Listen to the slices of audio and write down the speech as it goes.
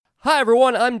Hi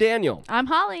everyone, I'm Daniel. I'm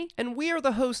Holly. And we are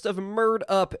the host of Murd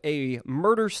Up, a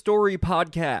murder story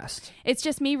podcast. It's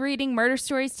just me reading murder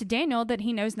stories to Daniel that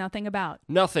he knows nothing about.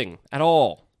 Nothing at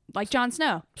all. Like Jon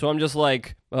Snow. So I'm just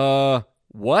like,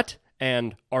 what?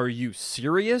 And are you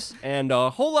serious? And a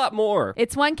whole lot more.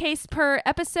 It's one case per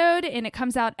episode, and it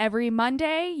comes out every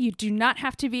Monday. You do not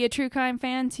have to be a true crime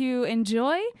fan to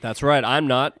enjoy. That's right, I'm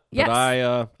not. Yes.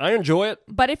 But I enjoy it.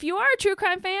 But if you are a true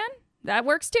crime fan, that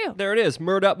works too. There it is,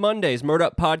 Murd Up Mondays,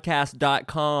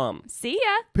 murduppodcast.com. See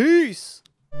ya. Peace.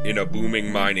 In a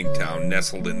booming mining town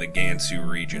nestled in the Gansu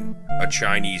region, a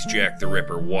Chinese Jack the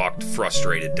Ripper walked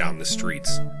frustrated down the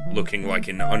streets, looking like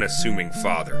an unassuming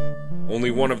father. Only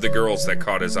one of the girls that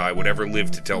caught his eye would ever live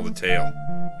to tell the tale,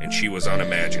 and she was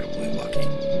unimaginably lucky.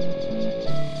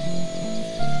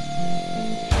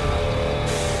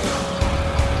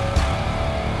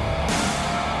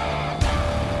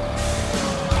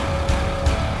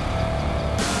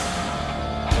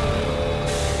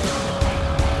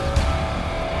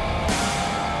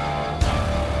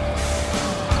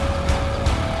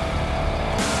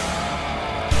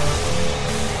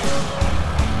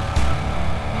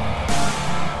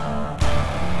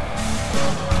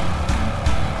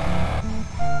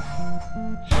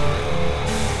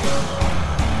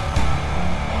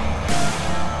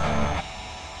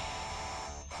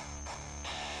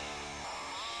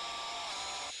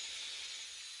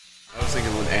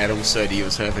 Adam said he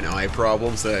was having eye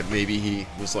problems, that maybe he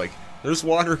was like, there's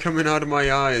water coming out of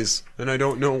my eyes, and I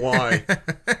don't know why.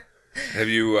 Have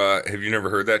you never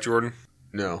heard that, Jordan?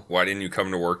 No. Why didn't you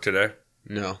come to work today?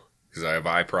 No. Because I have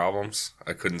eye problems.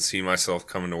 I couldn't see myself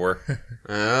coming to work. Is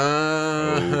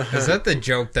that the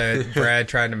joke that Brad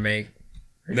tried to make?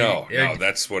 No,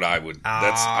 that's what I would.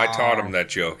 I taught him that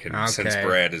joke, and since Okay.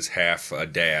 Brad is half a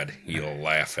dad, he'll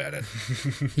laugh at it.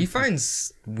 He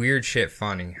finds weird shit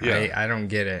funny. Yeah. I don't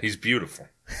get it. He's beautiful.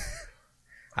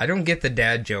 I don't get the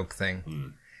dad joke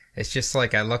thing. It's just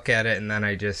like I look at it and then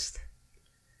I just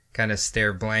kind of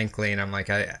stare blankly, and I'm like,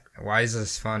 why is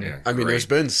this funny? Yeah. I mean, Great. there's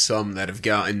been some that have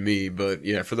gotten me, but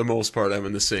yeah, for the most part, I'm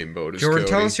in the same boat as Jordan,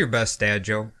 Cody. tell us your best dad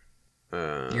joke.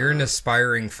 You're an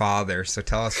aspiring father, so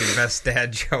tell us your best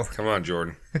dad joke. Come on,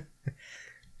 Jordan.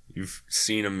 You've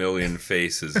seen a million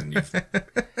faces, and you've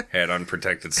had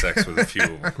unprotected sex with a few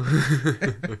of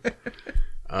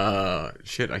them.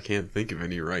 Shit, I can't think of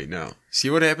any right now. See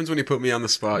what happens when you put me on the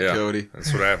spot, Yeah, Cody?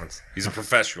 that's what happens. He's a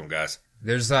professional, guys.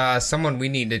 There's someone we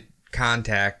need to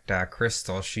contact,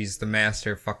 Crystal. She's the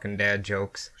master of fucking dad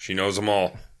jokes. She knows them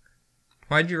all.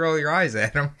 Why'd you roll your eyes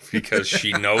at him? Because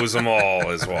she knows them all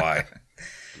is why.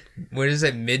 What is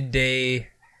it? Midday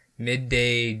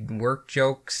work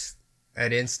jokes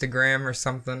at Instagram or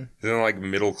something? Isn't it like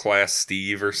middle class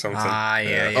Steve or something?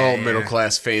 Oh, middle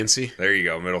class fancy. There you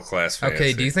go, middle class fancy.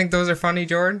 Okay, do you think those are funny,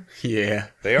 Jordan? Yeah.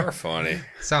 They are funny.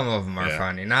 Some of them are Yeah.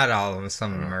 funny. Not all of them.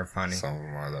 Some of them are funny. Some of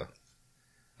them are, though.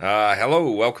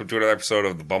 Hello, welcome to another episode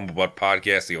of the Bumblebutt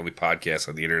Podcast, the only podcast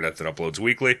on the internet that uploads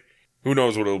weekly. Who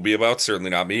knows what it'll be about?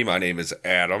 Certainly not me. My name is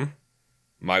Adam.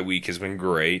 My week has been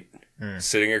great.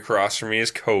 Sitting across from me is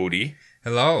Cody.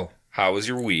 Hello. How was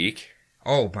your week?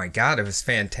 Oh my god, it was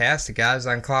fantastic. I was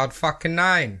on cloud fucking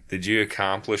 9. Did you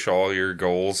accomplish all your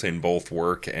goals in both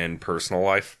work and personal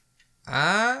life?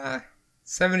 75%,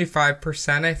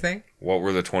 I think. What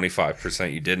were the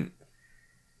 25% you didn't?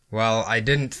 Well, I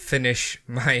didn't finish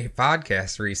my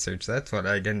podcast research. That's what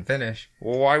I didn't finish.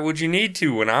 Well, why would you need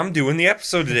to when I'm doing the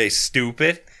episode today,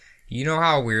 stupid? You know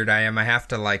how weird I am. I have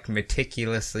to,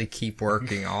 meticulously keep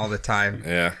working all the time.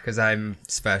 Yeah. Because I'm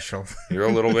special. You're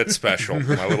a little bit special.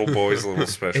 My little boy's a little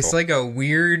special. It's like a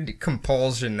weird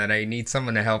compulsion that I need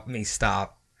someone to help me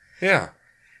stop. Yeah.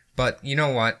 But you know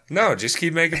what? No, just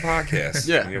keep making podcasts.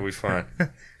 Yeah. You'll be fine.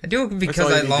 I do it because all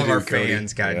you I need love to do, our Cody.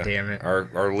 fans, God Yeah. damn it.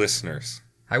 Our listeners.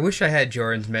 I wish I had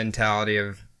Jordan's mentality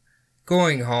of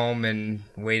going home and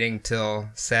waiting till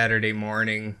Saturday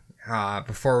morning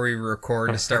before we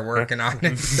record to start working on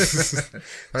it.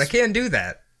 But I can't do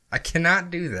that. I cannot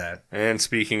do that. And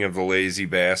speaking of the lazy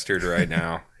bastard right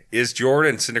now, is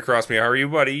Jordan sitting across me. How are you,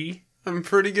 buddy? I'm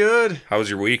pretty good. How was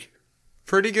your week?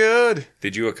 Pretty good.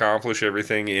 Did you accomplish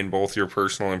everything in both your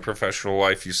personal and professional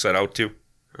life you set out to?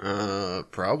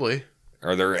 Probably.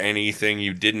 Are there anything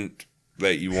you didn't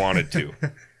that you wanted to?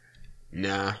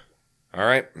 Nah. All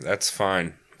right, that's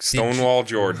fine. Stonewall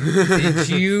Jordan. Did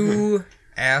you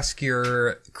ask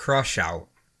your crush out?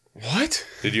 What?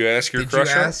 Did you ask your Did crush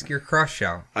you out? ask your crush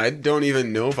out? I don't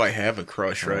even know if I have a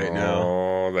crush right now.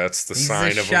 Oh, that's the He's sign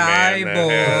a of a shy man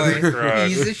that has a boy. crush.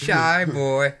 He's a shy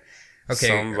boy. Okay.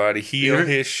 Somebody heal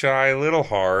his shy little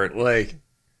heart. Like,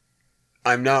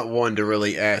 I'm not one to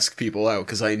really ask people out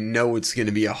because I know it's going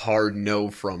to be a hard no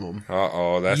from them.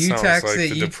 That You sounds like texted-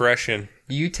 the you- depression.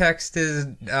 You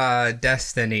texted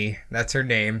Destiny, that's her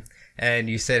name, and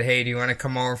you said, hey, do you want to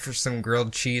come over for some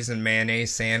grilled cheese and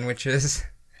mayonnaise sandwiches?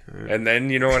 And then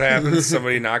you know what happened?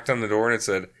 Somebody knocked on the door and it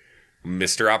said,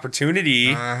 Mr.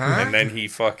 Opportunity. Uh-huh. And then he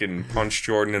fucking punched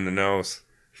Jordan in the nose.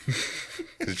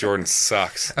 Because Jordan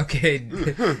sucks. Okay,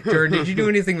 Jordan, did you do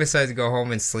anything besides go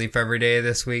home and sleep every day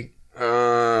this week?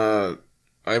 I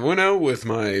went out with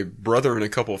my brother and a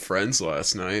couple friends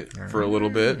last night for a little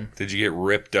bit. Did you get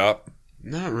ripped up?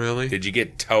 Not really. Did you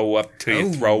get toe up till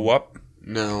you throw up?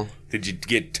 No. Did you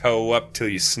get toe up till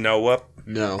you snow up?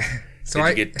 No. So Did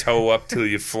you get toe up till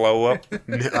you flow up?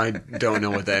 I don't know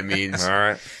what that means. All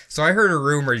right. So I heard a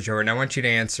rumor, Jordan. I want you to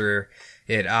answer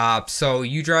it. So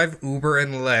you drive Uber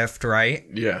and Lyft, right?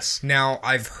 Yes. Now,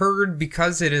 I've heard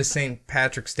because it is St.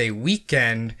 Patrick's Day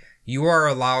weekend, you are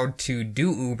allowed to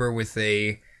do Uber with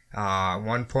a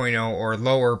 1.0 or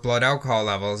lower blood alcohol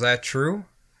level. Is that true?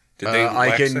 Did they I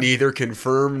wax can it? neither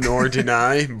confirm nor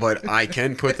deny, but I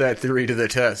can put that theory to the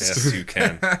test. Yes, you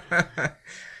can.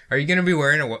 Are you going to be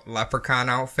wearing a leprechaun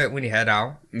outfit when you head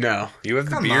out? No. You have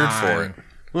the Come beard on. for it.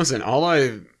 Listen, all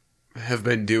I have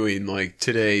been doing, like,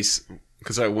 today's,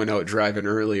 because I went out driving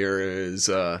earlier, is,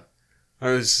 I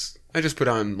just put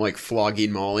on, like,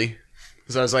 flogging Molly.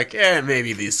 Because I was like,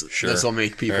 maybe this'll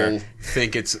make people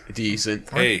think it's decent.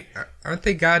 Hey. Aren't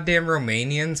they goddamn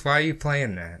Romanians? Why are you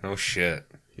playing that? Oh, shit.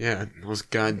 Yeah, those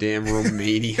goddamn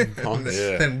Romanian punks.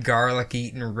 Yeah. Them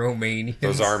garlic-eating Romanians.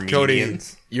 Those Cody,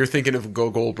 Armenians. you're thinking of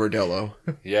Gogol Bordello.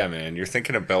 Yeah, man. You're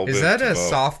thinking of Bell Is Biv that a DeVoe.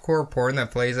 softcore porn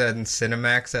that plays at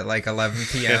Cinemax at like 11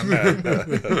 p.m.?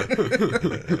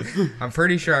 I'm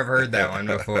pretty sure I've heard that one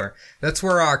before. That's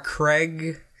where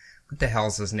Craig... What the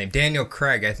hell's his name? Daniel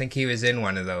Craig. I think he was in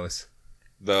one of those.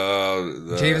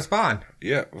 The James Bond.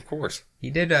 Yeah, of course. He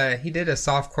did a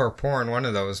softcore porn, one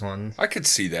of those ones. I could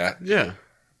see that. Yeah.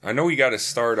 I know he got his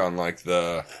start on like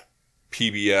the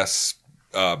PBS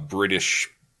British.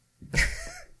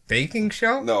 Baking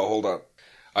show? No, hold on.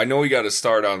 I know he got his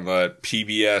start on the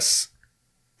PBS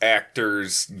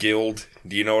Actors Guild.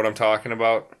 Do you know what I'm talking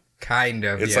about? Kind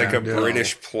of. It's yeah. like a No.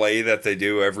 British play that they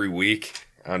do every week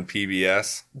on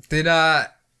PBS. Did I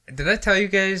tell you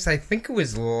guys? I think it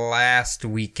was last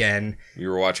weekend. You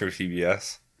were watching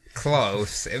PBS?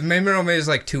 Close. Maybe it was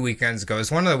like 2 weekends ago. It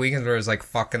was one of the weekends where it was like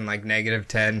fucking like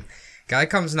 -10. Guy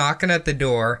comes knocking at the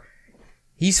door.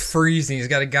 He's freezing. He's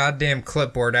got a goddamn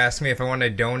clipboard. Asking me if I want to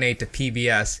donate to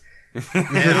PBS. And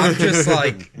I'm just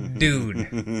like,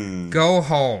 dude, go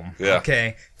home. Yeah.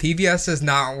 Okay. PBS is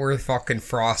not worth fucking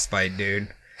frostbite, dude.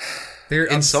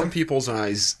 In some people's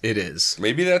eyes, it is.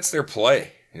 Maybe that's their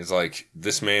play. It's like,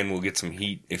 this man will get some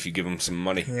heat if you give him some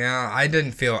money. Yeah, I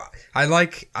didn't feel... I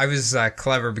was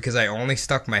clever because I only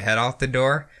stuck my head out the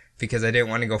door because I didn't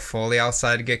want to go fully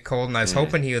outside to get cold, and I was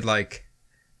hoping he would, like,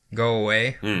 go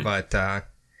away, but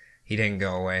he didn't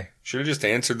go away. Should have just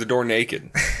answered the door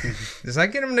naked. Does that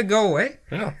get him to go away?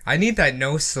 Yeah. I need that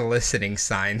no soliciting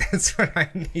sign. That's what I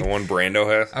The need. one Brando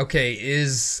has? Okay,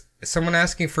 is someone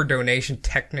asking for donation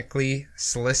technically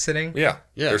soliciting? Yeah.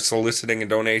 Yeah. They're soliciting a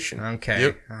donation. Okay,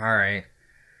 Yep. all right.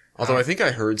 Although I think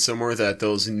I heard somewhere that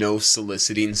those no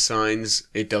soliciting signs,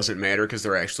 it doesn't matter because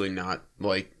they're actually not,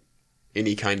 like,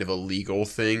 any kind of a legal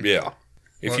thing. Yeah.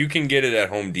 If you can get it at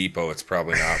Home Depot, it's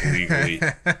probably not legally.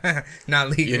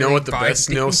 Not legally You know what the binding. best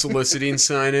no soliciting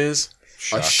sign is?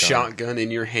 Shotgun. A shotgun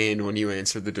in your hand when you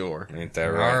answer the door. Ain't that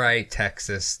right? All right,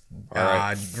 Texas. All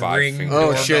right, five ring fingers. Oh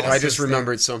doorbell shit, I just system.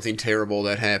 remembered something terrible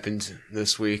that happened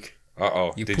this week.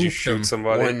 Uh-oh. You Did you pooped shoot him.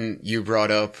 somebody? When you brought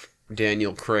up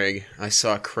Daniel Craig, I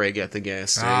saw Craig at the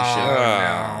gas station.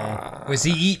 Oh, no. Was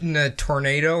he eating a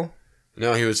tornado?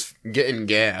 No, he was getting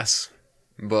gas,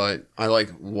 but I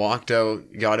walked out,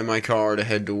 got in my car to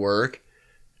head to work,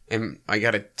 and I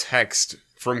got a text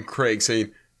from Craig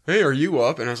saying, "Hey, are you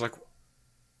up?" And I was like,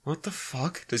 "What the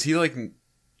fuck? Does he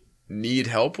need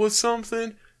help with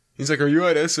something?" He's like, "Are you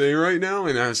at SA right now?"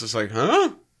 And I was just like,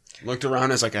 "Huh?" Looked around,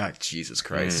 I was like, Jesus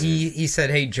Christ. He said,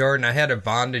 "Hey Jordan, I had a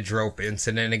bondage rope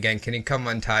incident again. Can you come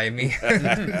untie me?"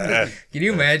 Can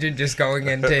you imagine just going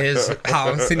into his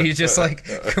house and he's just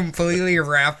completely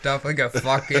wrapped up like a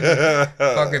fucking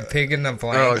pig in the Oh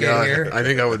blanket god, here? I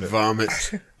think I would vomit.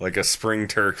 Like a spring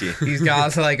turkey. He's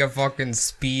got a fucking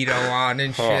Speedo on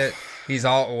and shit. He's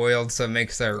all oiled, so it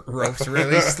makes the ropes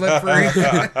really slippery.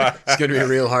 It's gonna be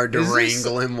real hard to Is this-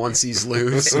 wrangle him once he's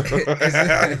loose.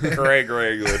 Craig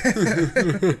Wrangler.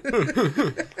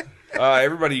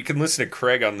 Everybody, you can listen to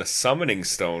Craig on the Summoning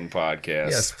Stone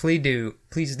podcast. Yes, please do.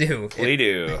 Please do. Please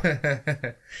do.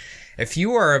 If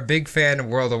you are a big fan of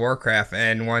World of Warcraft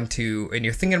and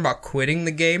you're thinking about quitting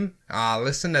the game,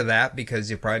 listen to that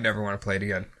because you probably never want to play it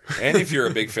again. And if you're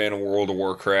a big fan of World of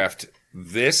Warcraft,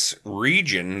 this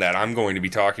region that I'm going to be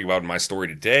talking about in my story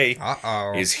today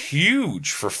is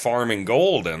huge for farming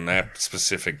gold in that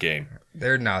specific game.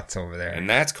 They're nuts over there. And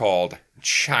that's called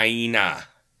China.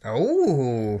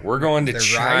 Oh. We're going to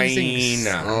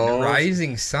China. The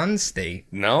rising sun state.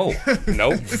 No.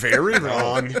 Nope. Very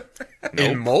wrong.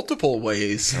 In multiple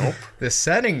ways. Nope. The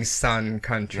setting sun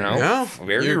country. No. No,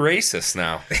 Very racist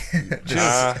now.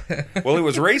 Well, it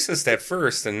was racist at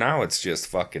first, and now it's just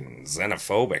fucking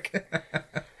xenophobic.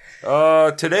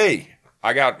 Today,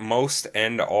 I got most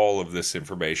and all of this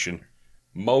information.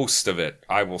 Most of it,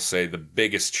 I will say, the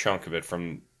biggest chunk of it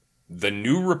from the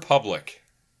New Republic,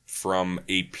 from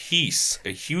a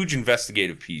huge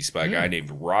investigative piece by a guy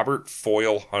named Robert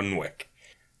Foyle Hunwick.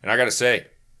 And I gotta say,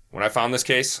 when I found this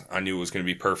case, I knew it was going to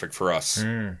be perfect for us.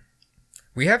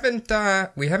 We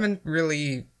haven't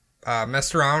really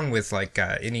messed around with like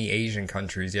any Asian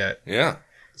countries yet. Yeah.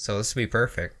 So this will be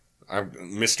perfect. I'm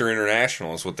Mr.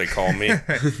 International is what they call me.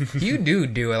 You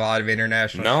do a lot of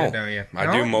international shit, don't you?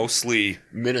 I do mostly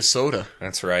Minnesota.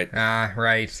 That's right.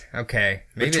 Right. Okay.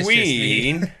 Maybe it's just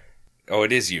me. Oh,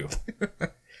 it is you.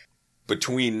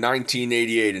 Between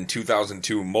 1988 and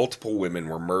 2002, multiple women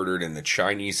were murdered in the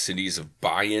Chinese cities of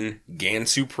Bayan,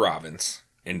 Gansu Province,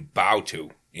 and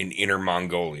Baotou in Inner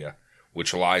Mongolia,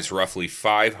 which lies roughly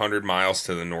 500 miles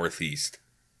to the northeast.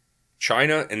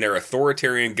 China and their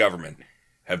authoritarian government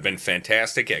have been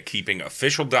fantastic at keeping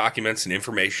official documents and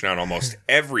information on almost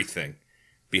everything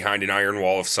behind an iron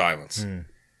wall of silence.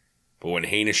 But when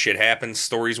heinous shit happens,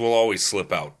 stories will always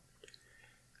slip out.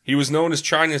 He was known as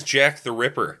China's Jack the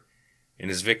Ripper,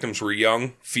 and his victims were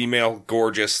young, female,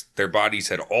 gorgeous. Their bodies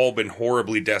had all been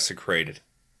horribly desecrated.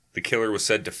 The killer was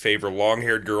said to favor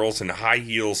long-haired girls in high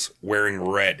heels wearing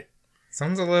red.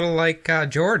 Sounds a little like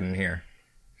Jordan here.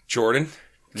 Jordan,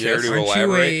 care to Aren't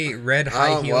elaborate? you a red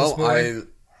high heels boy?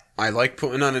 I like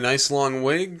putting on a nice long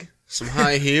wig, some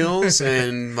high heels,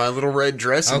 and my little red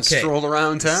dress and stroll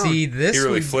around town. See, this He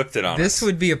really flipped it on This us.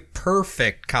 would be a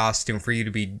perfect costume for you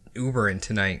to be Ubering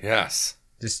tonight. Yes.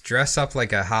 Just dress up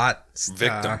like a hot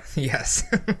Victim. Yes.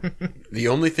 The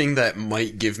only thing that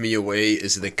might give me away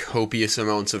is the copious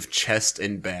amounts of chest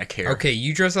and back hair. Okay,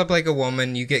 you dress up like a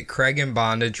woman, you get Craig in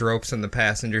bondage ropes in the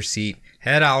passenger seat,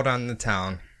 head out on the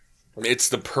town. It's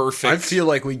the perfect... I feel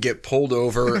like we get pulled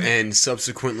over and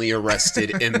subsequently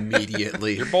arrested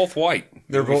immediately. You're both white.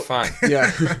 They're You'll be both fine.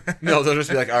 Yeah. No, they'll just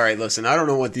be like, all right, listen, I don't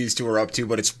know what these two are up to,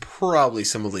 but it's probably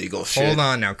some illegal shit. Hold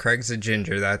on now, Craig's a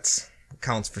ginger. That's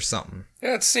counts for something.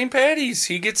 Yeah, it's St. Patty's.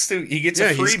 He gets a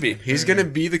freebie. He's going to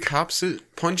be the cop's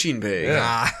punching bag.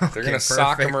 Yeah. Okay, They're going to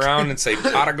sock him perfect. around and say,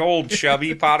 pot of gold,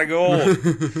 chubby, pot of gold.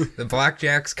 The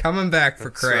blackjack's coming back for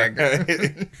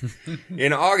Craig.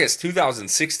 In August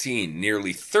 2016,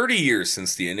 nearly 30 years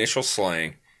since the initial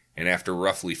slaying, and after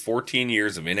roughly 14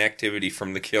 years of inactivity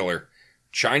from the killer,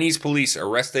 Chinese police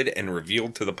arrested and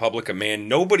revealed to the public a man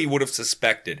nobody would have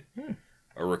suspected.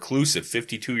 A reclusive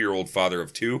 52-year-old father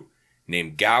of two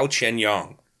named Gao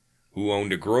Chengyong, who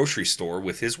owned a grocery store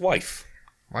with his wife.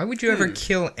 Why would you ever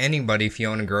kill anybody if you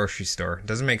own a grocery store? It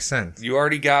doesn't make sense. You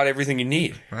already got everything you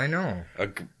need. I know.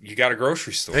 You got a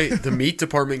grocery store. Hey, the meat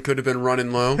department could have been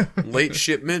running low. Late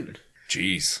shipment.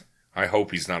 Jeez. I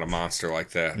hope he's not a monster like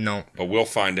that. No. But we'll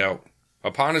find out.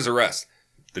 Upon his arrest,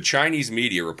 the Chinese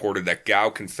media reported that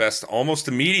Gao confessed almost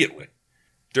immediately.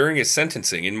 During his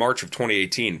sentencing in March of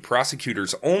 2018,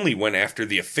 prosecutors only went after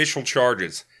the official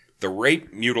charges: the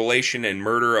rape, mutilation, and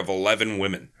murder of 11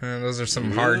 women. Those are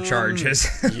some hard charges.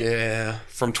 Yeah.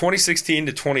 From 2016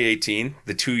 to 2018,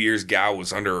 the 2 years Gao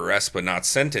was under arrest but not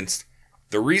sentenced,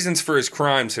 the reasons for his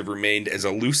crimes have remained as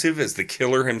elusive as the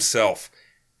killer himself,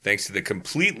 thanks to the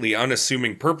completely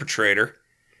unassuming perpetrator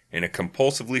and a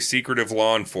compulsively secretive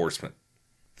law enforcement.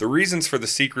 The reasons for the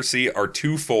secrecy are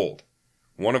twofold.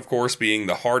 One, of course, being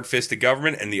the hard-fisted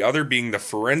government, and the other being the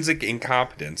forensic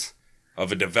incompetence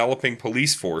of a developing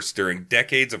police force during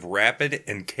decades of rapid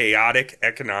and chaotic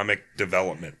economic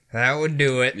development. That would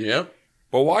do it. Yep.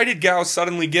 But why did Gao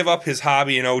suddenly give up his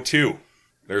hobby in 2002?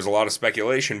 There's a lot of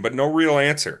speculation, but no real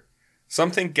answer.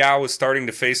 Some think Gao was starting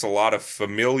to face a lot of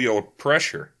familial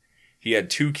pressure. He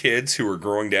had 2 kids who were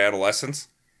growing to adolescence,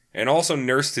 and also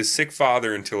nursed his sick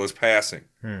father until his passing.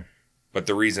 But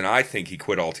the reason I think he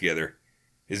quit altogether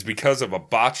is because of a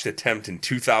botched attempt in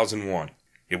 2001.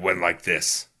 It went like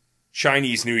this.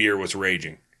 Chinese New Year was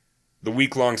raging. The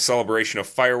week-long celebration of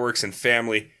fireworks and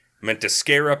family meant to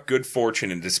scare up good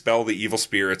fortune and dispel the evil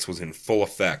spirits was in full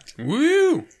effect.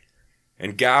 Woo!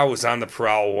 And Gao was on the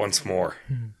prowl once more.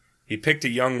 He picked a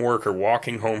young worker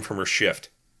walking home from her shift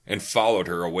and followed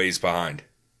her a ways behind.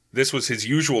 This was his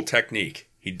usual technique.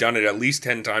 He'd done it at least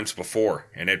 10 times before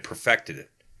and had perfected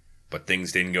it. But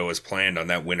things didn't go as planned on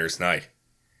that winter's night.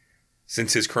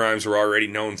 Since his crimes were already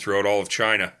known throughout all of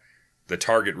China, the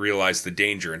target realized the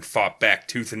danger and fought back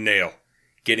tooth and nail,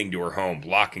 getting to her home,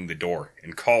 locking the door,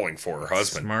 and calling for her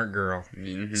husband. Smart girl.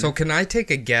 Mm-hmm. So can I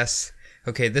take a guess?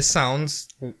 Okay, this sounds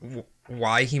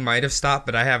why he might have stopped,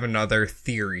 but I have another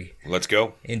theory. Let's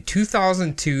go. In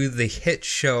 2002, the hit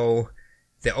show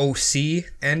The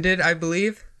OC ended, I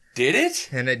believe. Did it?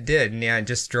 And it did. And yeah, it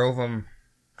just drove him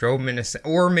in a...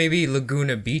 Or maybe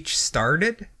Laguna Beach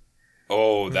started?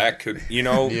 Oh, that could...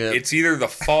 Yeah. It's either the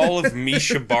fall of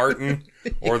Misha Barton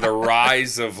or the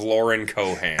rise of Lauren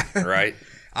Cohan, right?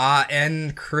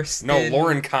 And Kristen... No,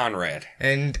 Lauren Conrad.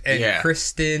 And Yeah.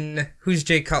 Kristen... Who's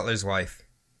Jay Cutler's wife?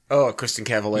 Oh, Kristen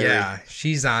Cavallari. Yeah,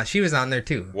 she was on there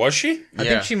too. Was she? I Yeah.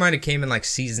 think she might have came in like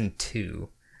season 2.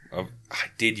 I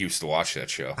did used to watch that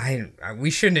show.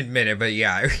 We shouldn't admit it, but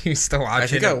yeah, I used to watch I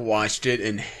think it. I watched it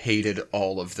and hated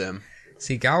all of them.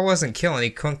 See, Gao wasn't killing. He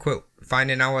couldn't quit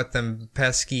finding out what them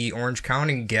pesky Orange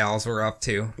County gals were up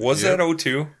to. Was that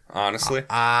 02, honestly?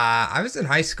 I was in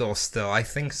high school still. I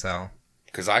think so.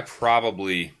 Because I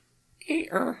probably...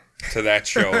 to that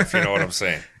show, if you know what I'm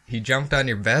saying. He jumped on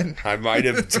your bed? I might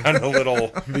have done a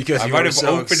little... Because I you might were have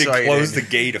so opened excited. and closed the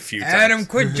gate a few times. Adam,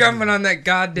 quit jumping on that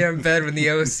goddamn bed when the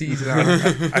OC's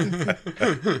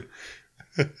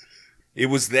on. It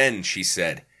was then, she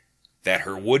said, that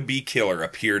her would-be killer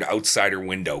appeared outside her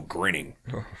window, grinning.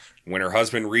 When her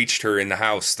husband reached her in the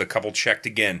house, the couple checked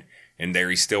again, and there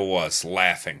he still was,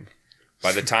 laughing.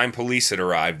 By the time police had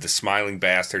arrived, the smiling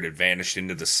bastard had vanished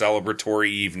into the celebratory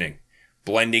evening,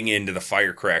 blending into the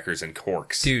firecrackers and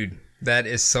corks. Dude, that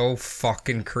is so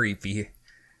fucking creepy.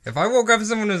 If I woke up and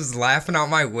someone was laughing out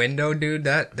my window, dude,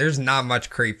 there's not much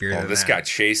creepier than This that. guy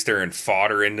chased her and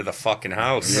fought her into the fucking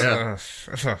house. Yeah.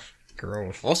 Ugh,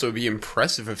 gross. Also, it'd be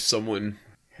impressive if someone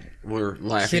were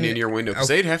laughing Can in you- your window, because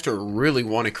they'd have to really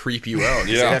want to creep you out. 'Cause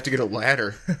Yeah. They'd have to get a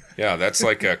ladder. Yeah, that's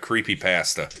like a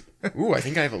creepypasta. Ooh, I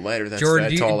think I have a ladder that's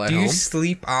Jordan, that tall at do home. you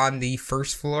sleep on the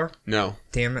first floor? No.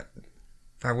 Damn it.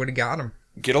 I would have got him.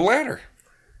 Get a ladder.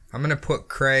 I'm going to put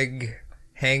Craig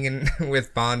hanging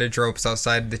with bondage ropes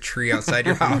outside the tree outside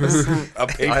your house. A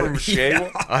paper mache one?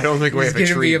 I don't think we He's have a gonna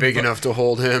be tree a big bu- enough to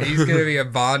hold him. He's going to be a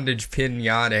bondage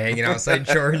pinata hanging outside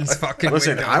Jordan's fucking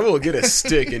Listen, window. I will get a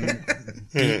stick and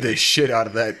beat the shit out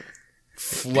of that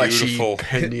fleshy Beautiful.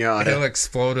 He'll pinata.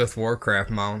 explode with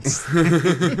Warcraft mounts.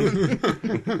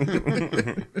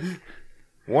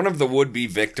 One of the would-be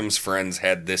victims' friends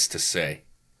had this to say.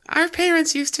 Our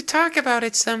parents used to talk about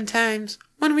it sometimes.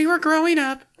 When we were growing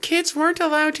up, kids weren't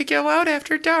allowed to go out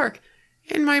after dark,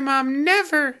 and my mom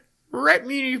never let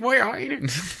me wear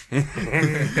and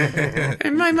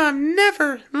my mom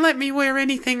never let me wear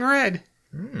anything red.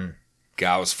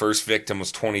 Gao's first victim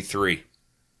was 23.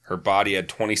 Her body had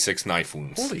 26 knife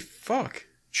wounds. Holy fuck.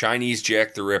 Chinese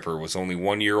Jack the Ripper was only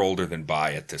 1 year older than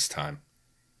Bai at this time,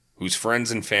 whose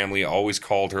friends and family always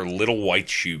called her Little White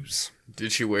Shoes.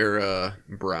 Did she wear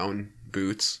brown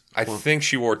boots? I think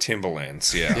she wore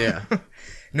Timberlands, yeah. Yeah.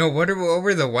 No, what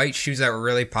were the white shoes that were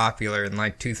really popular in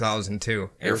like 2002?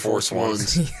 Air Force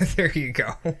Ones. Yeah, there you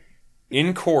go.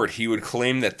 In court, he would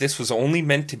claim that this was only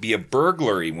meant to be a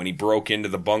burglary when he broke into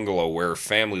the bungalow where her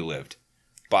family lived.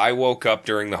 Bai woke up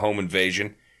during the home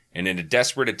invasion, and in a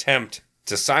desperate attempt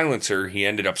to silence her, he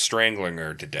ended up strangling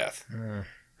her to death.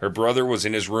 Her brother was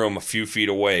in his room a few feet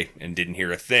away and didn't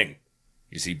hear a thing.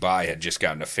 You see, Bai had just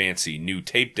gotten a fancy new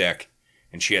tape deck,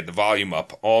 and she had the volume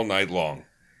up all night long.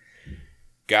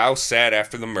 Gao sat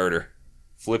after the murder,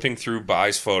 flipping through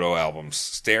Bai's photo albums,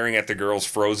 staring at the girl's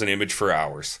frozen image for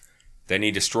hours. Then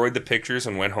he destroyed the pictures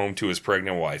and went home to his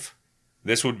pregnant wife.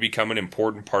 This would become an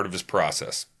important part of his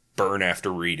process. Burn after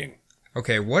reading.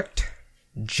 Okay, what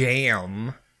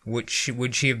jam would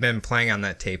she have been playing on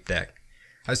that tape deck?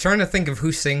 I was trying to think of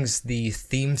who sings the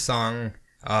theme song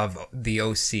of the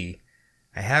OC.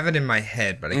 I have it in my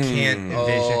head, but I can't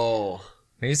envision. Oh.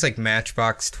 Maybe it's like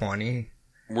Matchbox 20.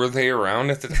 Were they around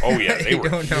at the... Oh, yeah, they I were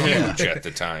don't know. huge at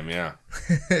the time, yeah.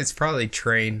 It's probably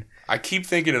Train. I keep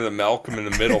thinking of the Malcolm in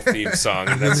the Middle theme song,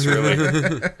 and that's really...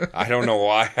 I don't know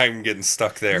why I'm getting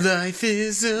stuck there. Life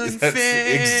is unfair.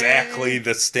 That's exactly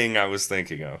the sting I was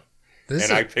thinking of. This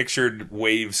And is- I pictured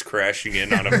waves crashing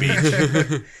in on a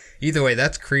beach. Either way,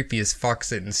 that's creepy as fuck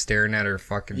sitting staring at her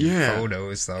fucking Yeah.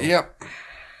 photos, though. Yep.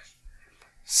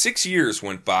 6 years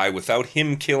went by without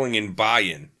him killing in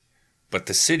Bayan, but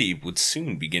the city would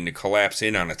soon begin to collapse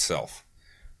in on itself.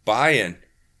 Bayan,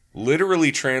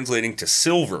 literally translating to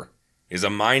silver, is a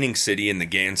mining city in the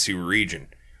Gansu region,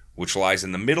 which lies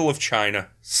in the middle of China,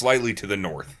 slightly to the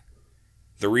north.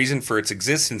 The reason for its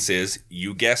existence is,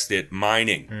 you guessed it,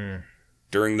 mining.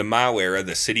 During the Mao era,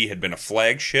 the city had been a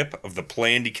flagship of the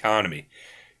planned economy,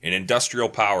 an industrial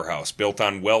powerhouse built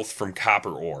on wealth from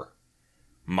copper ore.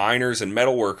 Miners and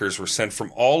metal workers were sent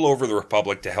from all over the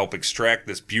Republic to help extract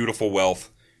this beautiful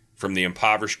wealth from the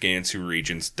impoverished Gansu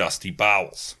region's dusty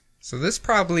bowels. So this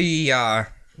probably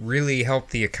really helped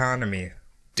the economy.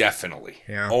 Definitely.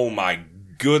 Yeah. Oh my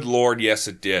good lord, yes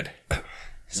it did.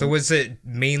 So was it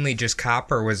mainly just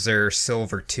copper, or was there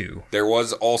silver too? There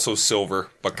was also silver,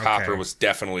 but copper Okay. was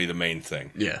definitely the main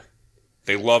thing. Yeah.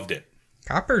 They loved it.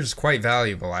 Copper is quite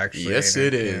valuable, actually. Yes, ain't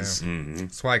it is. Mm-hmm.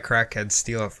 That's why crackheads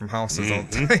steal it from houses all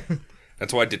the time.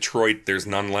 That's why Detroit, there's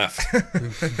none left.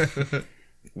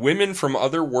 Women from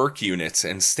other work units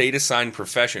and state-assigned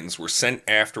professions were sent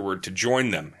afterward to join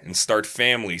them and start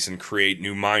families and create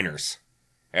new miners.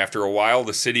 After a while,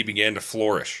 the city began to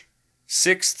flourish.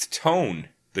 Sixth Tone,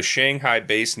 the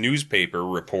Shanghai-based newspaper,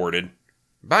 reported,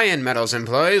 Buy-in Metals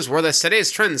employees were the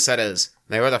city's trendsetters.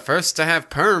 They were the first to have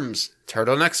perms,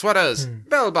 turtleneck sweaters,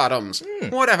 bell-bottoms,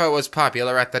 whatever was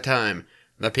popular at the time.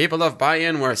 The people of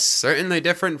Buy-in were certainly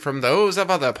different from those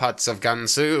of other parts of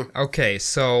Gansu. Okay,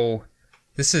 so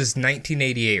this is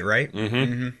 1988, right?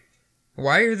 Mm-hmm.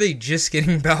 Why are they just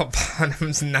getting bell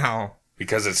bottoms now?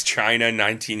 because it's China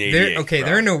 1988.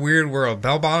 They're in a weird world.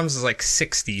 Bell bottoms is like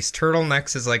 60s.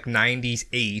 Turtlenecks is like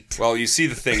 98. Well, you see,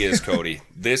 the thing is, Cody,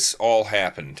 this all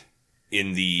happened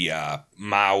in the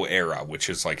Mao era, which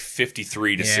is like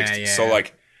 53 to 60. Yeah. So,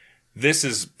 like, this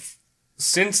is...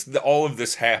 Since all of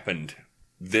this happened,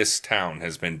 this town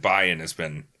has been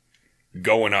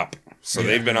going up. So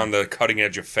they've been on the cutting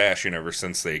edge of fashion ever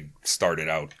since they started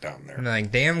out down there. I'm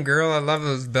like, damn girl, I love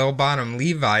those bell-bottom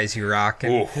Levi's you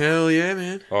rocking. Ooh. Hell yeah,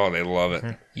 man. Oh, they love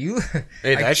it. You...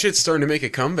 Hey, that shit's starting to make a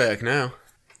comeback now.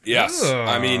 Yes. Ugh.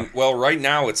 I mean, well, right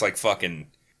now it's like fucking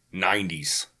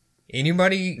 90s.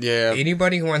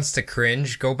 Anybody who wants to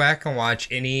cringe, go back and watch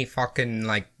any fucking,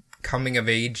 like,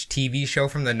 coming-of-age TV show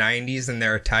from the 90s in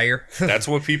their attire. That's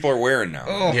what people are wearing now.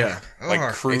 Oh, Yeah.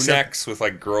 Like crew Except- necks with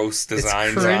like gross it's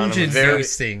designs on them.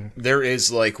 cringe-inducing. There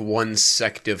is like one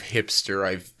sect of hipster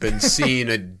I've been seeing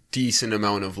a decent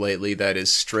amount of lately that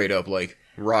is straight up like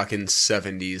rockin'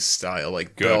 70s style,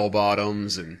 like Good. bell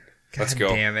bottoms and Let's God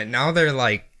go. damn it. Now they're,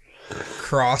 like,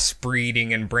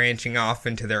 crossbreeding and branching off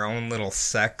into their own little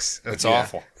sects. It's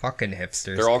awful. Fucking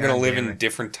hipsters. They're all going to God live damn in it.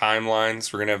 different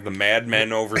timelines. We're going to have the Mad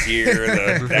Men over here,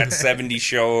 that 70s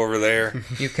show over there.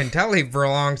 You can tell he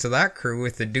belongs to that crew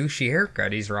with the douchey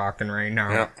haircut he's rocking right now.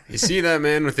 Yeah. you see that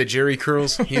man with the Jerry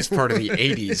curls? He's part of the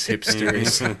 80s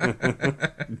hipsters.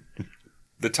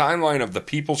 The timeline of the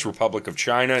People's Republic of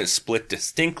China is split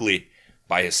distinctly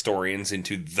by historians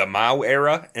into the Mao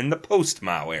era and the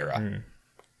post-Mao era.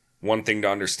 One thing to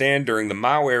understand, during the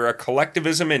Mao era,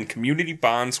 collectivism and community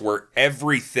bonds were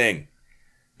everything.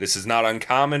 This is not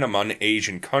uncommon among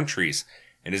Asian countries,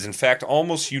 and is in fact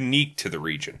almost unique to the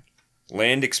region.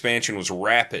 Land expansion was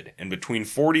rapid, and between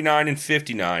 49 and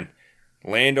 59,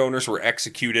 landowners were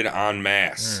executed en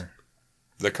masse.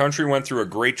 The country went through a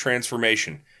great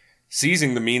transformation,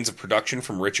 seizing the means of production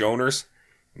from rich owners,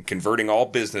 and converting all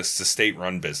business to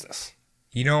state-run business.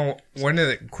 You know, when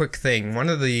I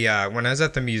was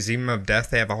at the Museum of Death,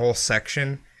 they have a whole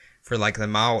section for, like, the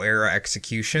Mao era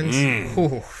executions.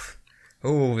 Ooh,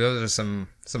 those are some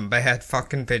bad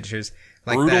fucking pictures.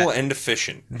 Like Brutal that. and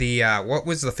efficient. The, what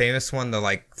was the famous one? The,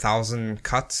 like, 1,000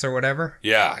 cuts or whatever?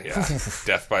 Yeah.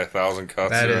 Death by 1,000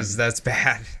 cuts. That's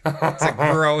bad. It's a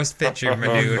gross picture,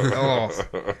 my dude.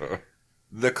 Oh.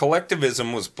 The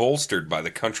collectivism was bolstered by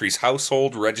the country's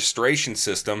household registration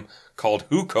system called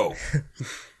hukou,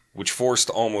 which forced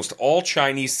almost all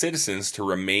Chinese citizens to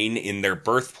remain in their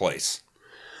birthplace.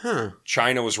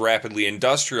 China was rapidly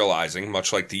industrializing,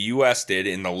 much like the U.S. did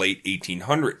in the late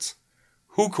 1800s.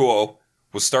 Hukou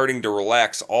was starting to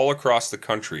relax all across the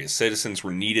country as citizens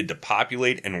were needed to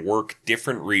populate and work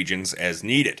different regions as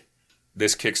needed.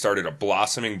 This kickstarted a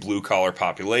blossoming blue-collar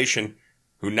population,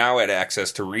 who now had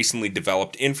access to recently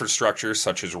developed infrastructure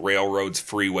such as railroads,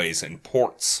 freeways, and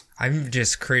ports. I'm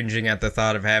just cringing at the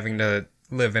thought of having to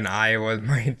live in Iowa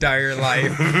my entire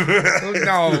life.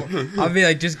 No. I'll be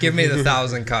like, just give me the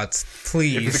 1,000 cuts, If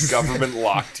please. the government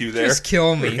locked you there. Just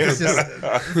kill me.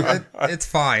 It's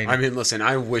fine. I mean, listen,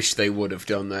 I wish they would have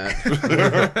done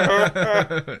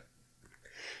that.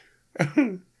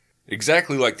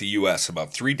 Exactly like the U.S.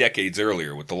 about 3 decades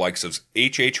earlier with the likes of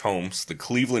H.H. Holmes, the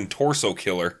Cleveland Torso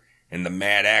Killer, and the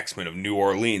Mad Axeman of New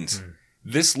Orleans.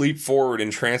 This leap forward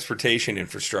in transportation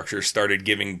infrastructure started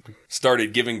giving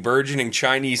burgeoning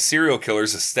Chinese serial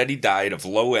killers a steady diet of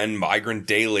low-end migrant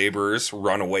day laborers,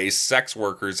 runaways, sex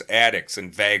workers, addicts,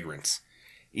 and vagrants.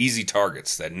 Easy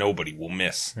targets that nobody will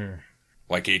miss.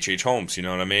 Like H.H. Holmes, you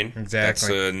know what I mean? Exactly.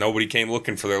 That's, nobody came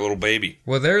looking for their little baby.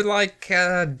 Well, they're like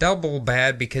double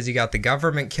bad because you got the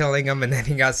government killing them and then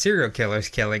you got serial killers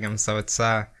killing them. So it's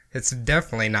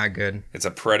definitely not good. It's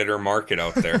a predator market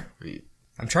out there.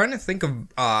 I'm trying to think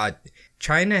of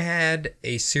China had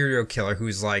a serial killer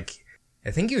who's like,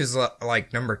 I think he was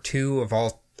like number 2 of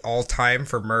all time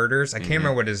for murders. I can't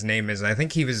remember what his name is. And I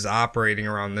think he was operating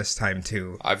around this time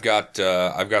too. I got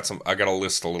a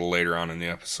list a little later on in the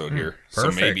episode here.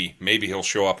 Perfect. So maybe he'll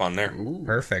show up on there. Ooh.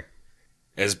 Perfect.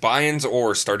 As Bayan's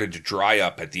ore started to dry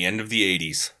up at the end of the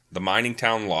 80s, the mining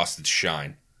town lost its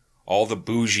shine. All the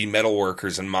bougie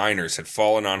metalworkers and miners had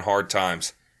fallen on hard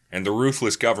times, and the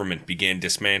ruthless government began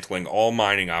dismantling all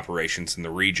mining operations in the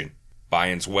region.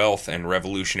 Bayan's wealth and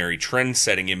revolutionary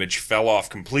trend-setting image fell off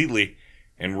completely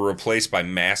and were replaced by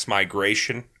mass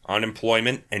migration,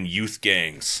 unemployment, and youth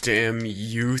gangs. Damn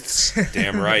youths.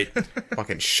 Damn right.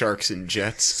 Fucking sharks and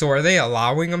jets. So are they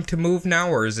allowing them to move now,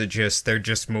 or is it just they're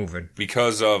just moving?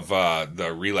 Because of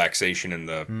the relaxation in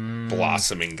the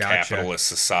blossoming gotcha. capitalist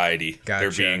society,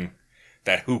 Gotcha.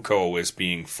 that hukou is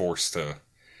being forced to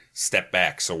step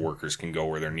back so workers can go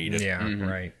where they're needed. Yeah,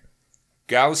 right.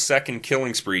 Gao's second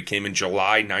killing spree came in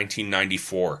July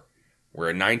 1994, where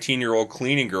a 19-year-old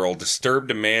cleaning girl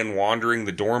disturbed a man wandering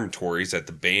the dormitories at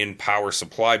the Bayan Power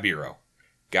Supply Bureau.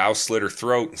 Gao slit her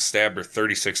throat and stabbed her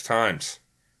 36 times.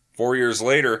 4 years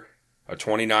later, a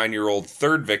 29-year-old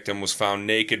third victim was found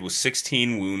naked with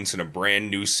 16 wounds and a brand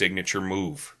new signature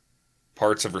move.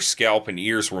 Parts of her scalp and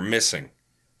ears were missing.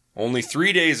 Only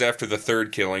 3 days after the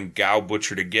third killing, Gao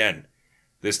butchered again,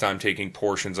 this time taking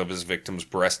portions of his victim's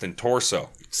breast and torso.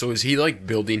 So is he like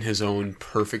building his own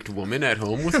perfect woman at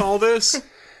home with all this?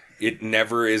 It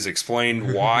never is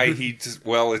explained why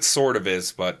well, it sort of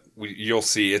is, but you'll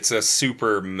see. It's a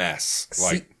super mess.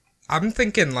 See, I'm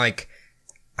thinking, like,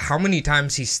 how many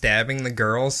times he's stabbing the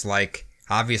girls? Like,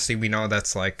 obviously we know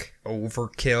that's, like,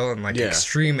 overkill and, like,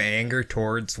 extreme anger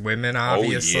towards women,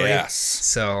 obviously. Oh, yes.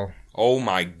 So... Oh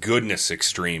my goodness,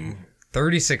 extreme.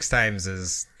 36 times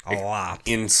is a lot.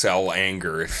 Incel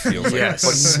anger, it feels like. Yes.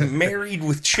 But he's married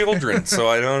with children, so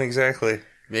I don't exactly...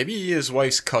 Maybe his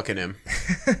wife's cucking him.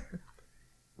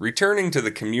 Returning to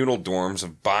the communal dorms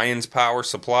of Bayan's Power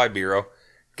Supply Bureau,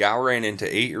 Gao ran into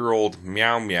 8-year-old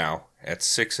Meow Meow at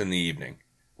 6 in the evening,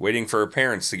 waiting for her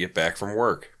parents to get back from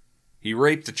work. He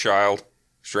raped the child,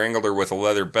 strangled her with a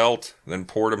leather belt, then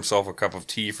poured himself a cup of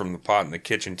tea from the pot on the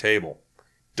kitchen table.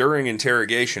 During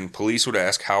interrogation, police would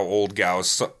ask how old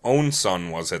Gao's own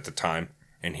son was at the time,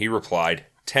 and he replied,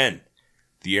 10.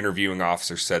 The interviewing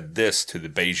officer said this to the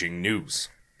Beijing News.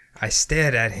 I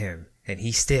stared at him, and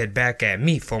he stared back at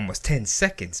me for almost 10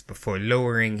 seconds before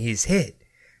lowering his head.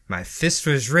 My fist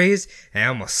was raised, and I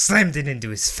almost slammed it into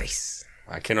his face.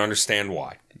 I can understand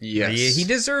why. Yes. Yeah, he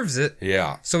deserves it.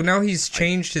 Yeah. So now he's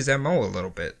changed his MO a little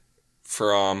bit.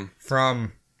 From,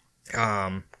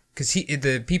 because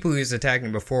the people he was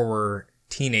attacking before were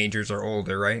teenagers or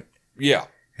older, right? yeah.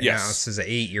 And now Yes. this is an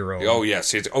 8-year-old. Oh,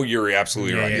 yes. You're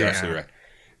absolutely right. You're Yeah. absolutely right.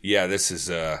 Yeah, this is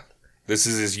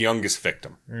his youngest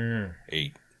victim.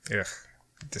 8. Ugh,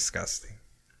 disgusting.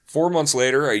 4 months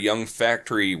later, a young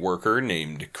factory worker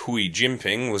named Kui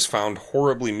Jinping was found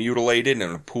horribly mutilated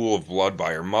in a pool of blood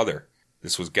by her mother.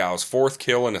 This was Gao's 4th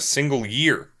kill in a single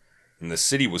year, and the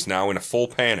city was now in a full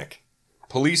panic.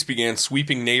 Police began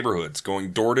sweeping neighborhoods,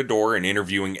 going door to door and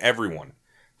interviewing everyone,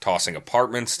 tossing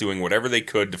apartments, doing whatever they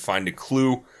could to find a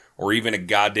clue or even a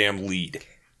goddamn lead.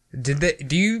 Do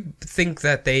you think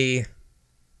that they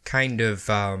kind of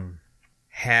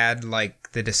had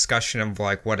like the discussion of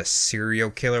like what a serial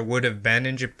killer would have been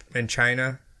in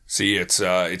China? See,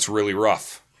 it's really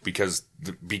rough because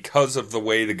of the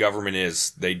way the government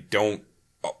is. They don't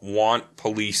want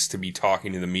police to be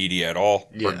talking to the media at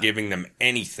all or giving them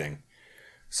anything.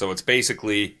 So it's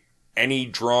basically any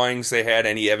drawings they had,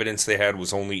 any evidence they had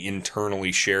was only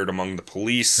internally shared among the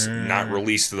police, not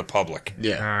released to the public.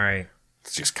 Yeah. All right.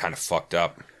 It's just kind of fucked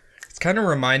up. It's kind of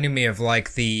reminding me of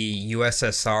like the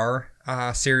USSR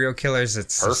serial killers.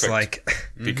 It's just Perfect.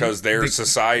 like Because their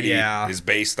society is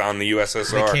based on the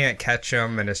USSR. they can't catch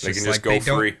them, and it's They just can just like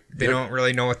go free. They don't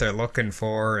really know what they're looking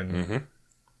for, and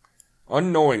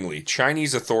Unknowingly,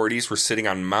 Chinese authorities were sitting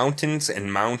on mountains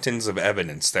and mountains of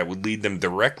evidence that would lead them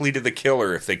directly to the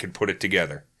killer if they could put it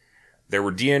together. There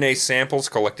were DNA samples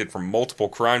collected from multiple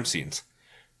crime scenes.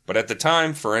 But at the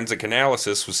time, forensic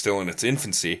analysis was still in its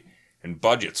infancy, and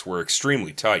budgets were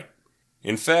extremely tight.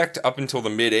 In fact, up until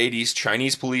the mid-'80s,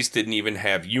 Chinese police didn't even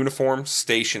have uniforms,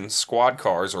 stations, squad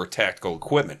cars, or tactical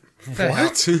equipment.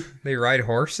 What? They ride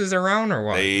horses around or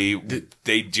what?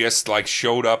 They just, like,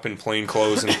 showed up in plain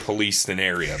clothes and policed an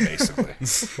area,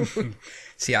 basically.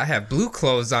 See, I have blue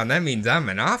clothes on. That means I'm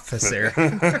an officer.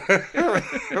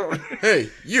 Hey,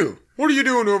 you! What are you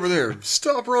doing over there?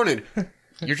 Stop running!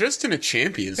 You're just in a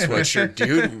champion sweatshirt,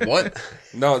 dude. What?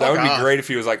 No, that Fuck would be off. great if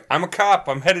he was like, I'm a cop,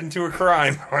 I'm heading to a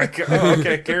crime. Like, oh,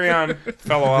 okay, carry on,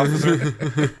 fellow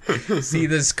officer. See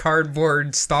this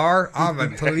cardboard star? I'm a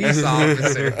police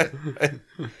officer.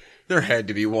 There had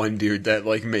to be one dude that,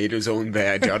 like, made his own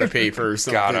badge out of paper or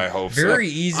something. God, I hope Very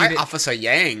so. easy to... Officer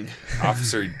Yang.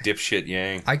 Officer dipshit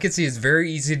Yang. I could see it's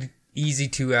very easy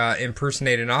to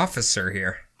impersonate an officer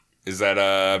here. Is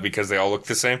that because they all look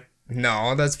the same?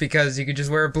 No, that's because you could just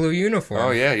wear a blue uniform.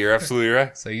 Oh, yeah, you're absolutely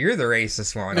right. So you're the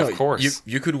racist one. Of course.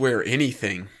 You could wear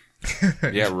anything.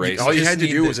 Yeah, racist. All you just had to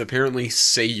need do the- was apparently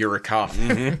say you're a cop.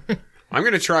 I'm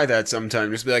going to try that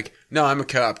sometime. Just be like, no, I'm a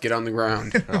cop. Get on the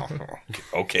ground. Oh,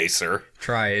 okay, sir.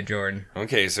 Try it, Jordan.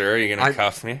 Okay, sir, are you going to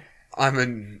cuff me? I'm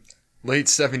a late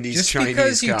 70s Just Chinese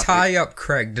because you cop. tie up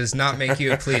Craig does not make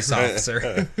you a police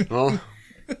officer. Well,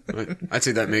 I'd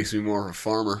say that makes me more of a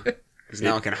farmer. Because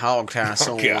now I can hog tie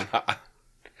someone. God.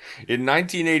 In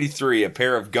 1983, a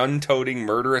pair of gun-toting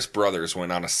murderous brothers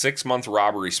went on a 6-month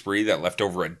robbery spree that left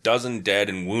over a dozen dead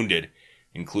and wounded,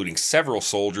 including several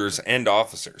soldiers and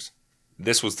officers.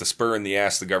 This was the spur in the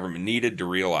ass the government needed to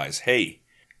realize, hey,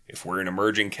 if we're an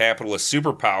emerging capitalist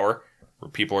superpower,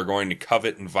 where people are going to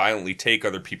covet and violently take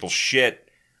other people's shit,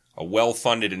 a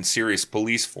well-funded and serious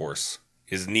police force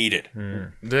is needed.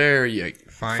 There you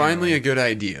Finally a good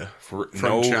idea For from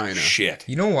no China. shit.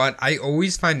 You know what? I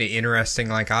always find it interesting,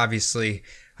 like, obviously,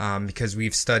 because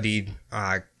we've studied,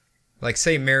 like,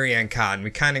 say, Marianne Cotton.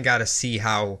 We kind of got to see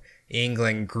how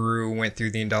England grew, went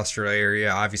through the industrial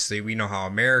area. Obviously, we know how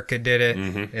America did it.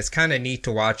 Mm-hmm. It's kind of neat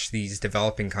to watch these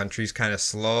developing countries kind of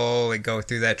slowly go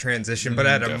through that transition, but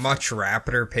at a much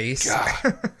rapider pace.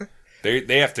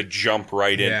 They have to jump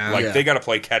right in. Yeah. Like, Yeah. they got to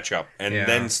play catch-up and Yeah.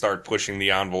 then start pushing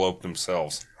the envelope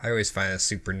themselves. I always find that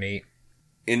super neat.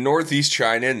 In northeast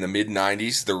China in the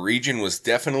mid-90s, the region was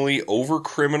definitely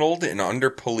over-criminaled and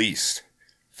under-policed.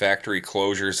 Factory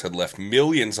closures had left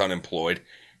millions unemployed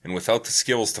and without the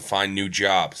skills to find new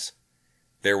jobs.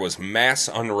 There was mass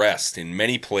unrest in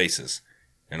many places,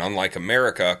 and unlike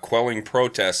America, quelling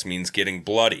protests means getting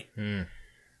bloody.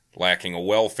 Lacking a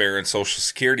welfare and social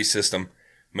security system,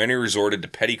 many resorted to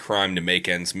petty crime to make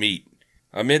ends meet.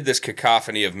 Amid this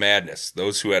cacophony of madness,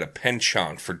 those who had a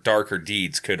penchant for darker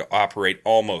deeds could operate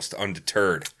almost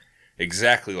undeterred.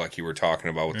 Exactly like you were talking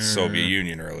about with the Soviet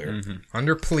Union earlier.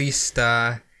 Under policed,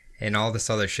 and all this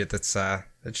other shit that's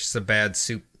just a bad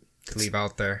soup to leave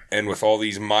out there. And with all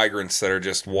these migrants that are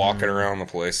just walking around the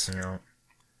place. You know.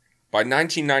 By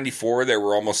 1994, there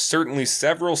were almost certainly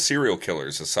several serial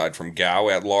killers aside from Gao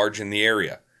at large in the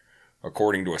area.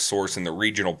 According to a source in the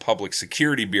Regional Public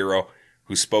Security Bureau,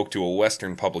 who spoke to a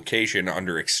Western publication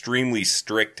under extremely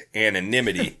strict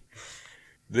anonymity,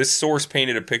 this source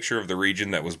painted a picture of the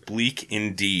region that was bleak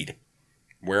indeed,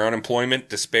 where unemployment,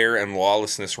 despair, and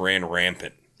lawlessness ran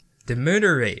rampant. The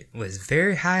murder rate was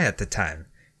very high at the time,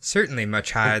 certainly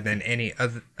much higher than any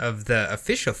of the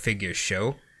official figures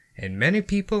show, and many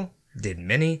people did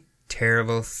many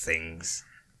terrible things.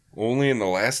 Only in the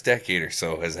last decade or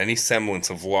so has any semblance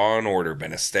of law and order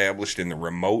been established in the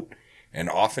remote and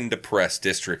often depressed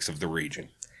districts of the region.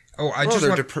 Oh, I Oh, just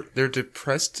they're, want... they're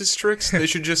depressed districts? They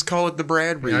should just call it the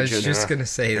Brad region. I was just going to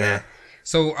say that.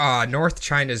 So, North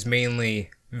China is mainly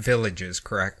villages,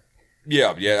 correct? Yeah,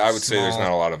 I would say there's Small.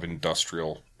 not a lot of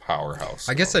industrial powerhouse.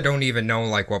 I guess I don't even know,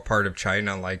 like, what part of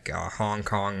China, like, Hong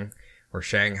Kong or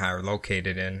Shanghai are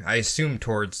located in. I assume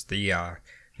towards the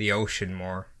ocean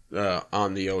more.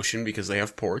 On the ocean because they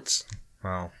have ports.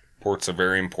 Wow. Port's a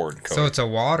very important code. So it's a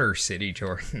water city,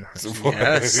 Jordan.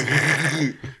 Yes.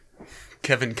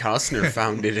 Kevin Costner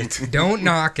founded it. Don't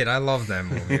knock it. I love that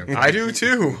movie. Okay? I do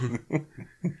too.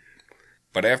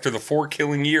 But after the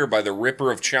 4-killing year by the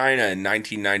Ripper of China in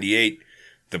 1998,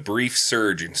 the brief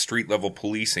surge in street-level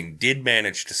policing did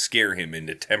manage to scare him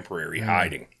into temporary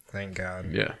hiding. Thank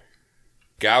God. Yeah.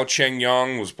 Gao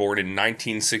Chengyong was born in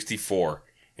 1964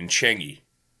 in Chengyi,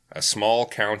 a small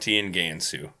county in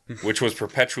Gansu, which was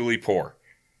perpetually poor.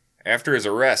 After his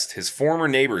arrest, his former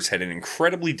neighbors had an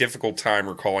incredibly difficult time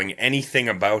recalling anything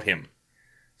about him.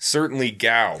 Certainly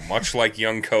Gao, much like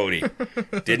young Cody,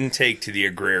 didn't take to the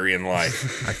agrarian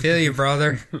life. I feel you,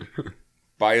 brother.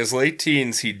 By his late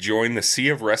teens, he joined the sea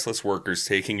of restless workers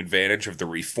taking advantage of the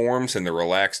reforms and the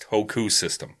relaxed Hoku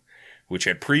system, which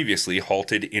had previously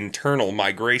halted internal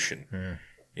migration.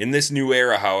 In this new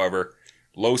era, however,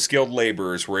 low-skilled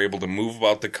laborers were able to move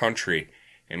about the country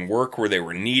and work where they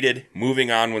were needed, moving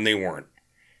on when they weren't.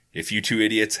 If you two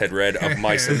idiots had read Of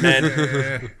Mice and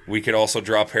Men, we could also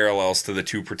draw parallels to the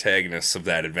two protagonists of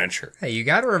that adventure. Hey, you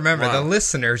gotta remember, the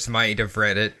listeners might have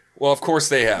read it. Well, of course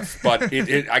they have, but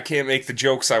I can't make the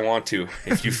jokes I want to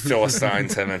if you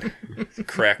Philistines haven't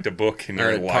cracked a book in your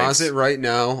All right, lives. pause it right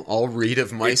now. I'll read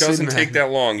Of It Mice doesn't and take Men.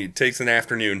 that long. It takes an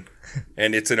afternoon,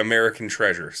 and it's an American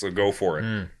treasure, so go for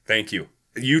it. Thank you.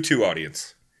 You too,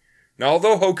 audience. Now,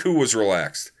 although Hoku was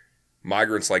relaxed,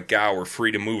 migrants like Gao were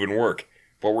free to move and work,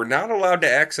 but were not allowed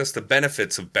to access the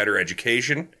benefits of better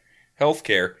education,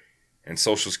 healthcare, and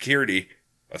Social Security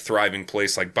a thriving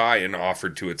place like Bayan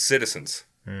offered to its citizens.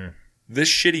 This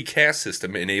shitty caste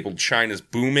system enabled China's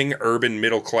booming urban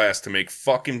middle class to make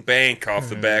fucking bank off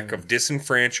the back of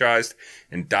disenfranchised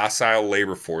and docile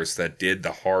labor force that did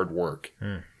the hard work.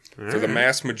 For the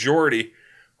mass majority,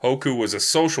 Hoku was a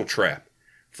social trap.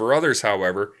 For others,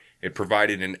 however, it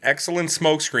provided an excellent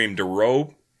smokescreen to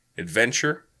robe,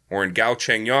 adventure, or in Gao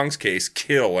Chengyong's case,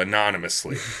 kill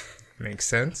anonymously. Makes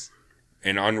sense.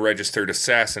 An unregistered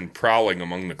assassin prowling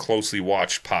among the closely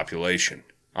watched population.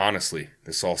 Honestly,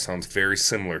 this all sounds very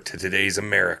similar to today's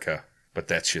America, but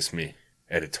that's just me,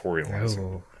 editorializing.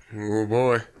 Oh. Oh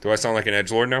boy. Do I sound like an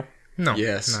edgelord now? No,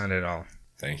 Yes. not at all.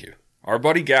 Thank you. Our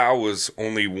buddy Gao was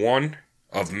only one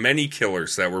of many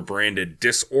killers that were branded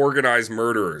disorganized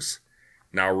murderers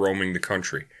now roaming the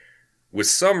country, with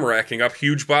some racking up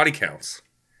huge body counts.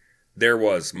 There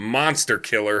was monster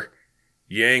killer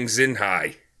Yang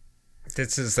Xinhai,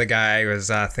 This is the guy I was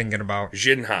thinking about.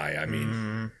 Jinhai, I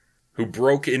mean, who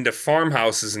broke into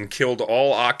farmhouses and killed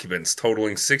all occupants,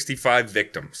 totaling 65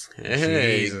 victims.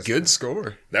 Hey, Jesus. good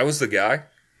score. That was the guy?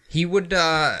 He would,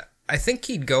 I think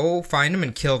he'd go find him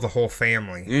and kill the whole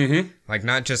family. Mm-hmm. Like,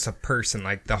 not just a person,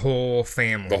 like the whole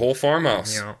family. The whole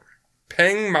farmhouse. You know,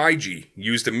 Peng Maiji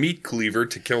used a meat cleaver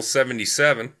to kill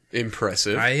 77.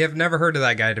 Impressive. I have never heard of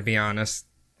that guy, to be honest.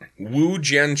 Wu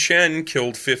Jianchen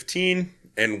killed 15,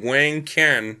 and Wang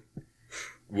Qian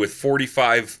with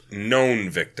 45 known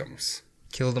victims.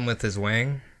 Killed him with his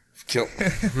wang. Kill.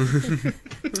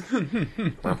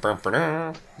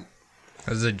 That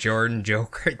was a Jordan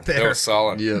joke right That there. was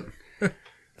solid. Yep.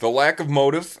 The lack of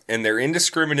motive and their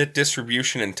indiscriminate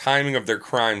distribution and timing of their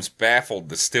crimes baffled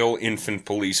the still infant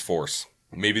police force.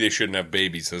 Maybe they shouldn't have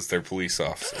babies as their police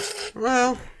officers.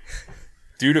 Well,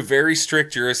 Due to very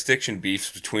strict jurisdiction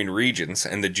beefs between regions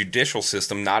and the judicial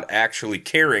system not actually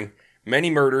caring,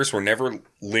 many murders were never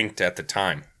linked at the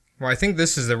time. Well, I think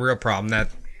this is the real problem,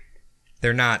 that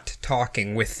they're not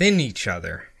talking within each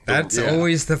other. That's yeah.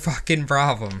 always the fucking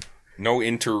problem. No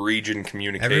inter-region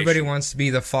communication. Everybody wants to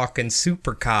be the fucking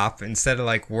super cop instead of,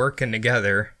 like, working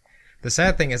together. The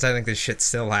sad thing is I think this shit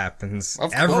still happens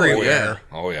Of course. everywhere,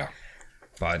 Oh, yeah.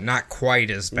 but not quite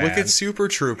as bad. look at Super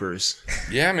Troopers.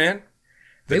 Yeah, man.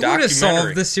 They would have documentary.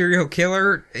 solved the serial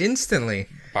killer instantly.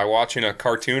 By watching a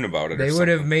cartoon about it They or would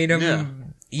have something. made him Yeah.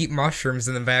 eat mushrooms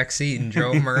in the back seat and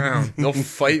drove him around. They'll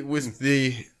fight with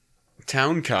the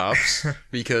town cops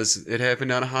because it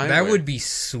happened on a highway. That would be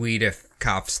sweet if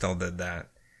cops still did that.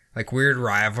 Like weird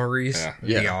rivalries. Yeah. Would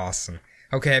be Yeah. awesome.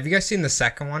 Okay, have you guys seen the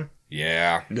second one?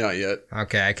 Yeah. Not yet.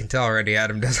 Okay, I can tell already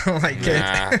Adam doesn't like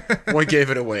Nah. it. What gave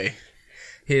it away?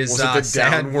 His Was it the sad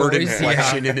downward voice,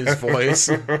 inflection in his voice?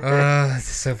 The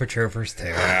Super Troopers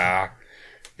too. Ah,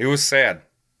 it was sad.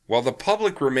 While the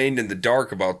public remained in the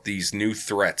dark about these new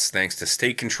threats thanks to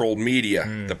state-controlled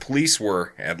media, the police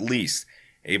were, at least,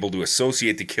 able to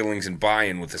associate the killings in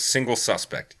Bayan with a single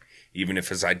suspect, even if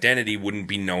his identity wouldn't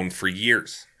be known for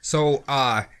years. So,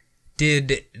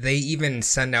 did they even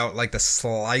send out like the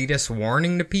slightest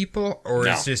warning to people, or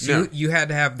No. is just No. you had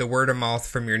to have the word of mouth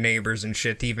from your neighbors and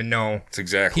shit to even know That's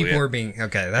exactly people it. were being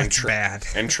that's bad.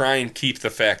 And try and keep the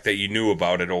fact that you knew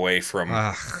about it away from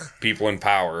people in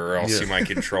power, or else Yeah. you might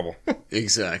get in trouble.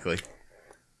 Exactly.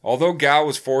 Although Gao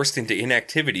was forced into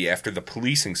inactivity after the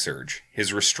policing surge,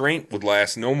 his restraint would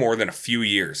last no more than a few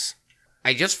years.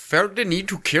 I just felt the need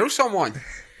to kill someone.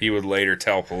 He would later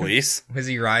tell police. Was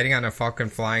he riding on a fucking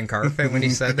flying carpet when he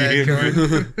said that,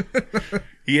 Jordan?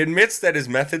 He admits that his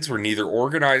methods were neither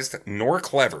organized nor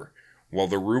clever. While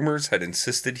the rumors had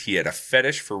insisted he had a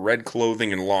fetish for red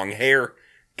clothing and long hair,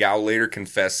 Gao later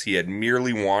confessed he had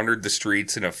merely wandered the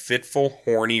streets in a fitful,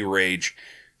 horny rage,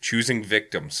 choosing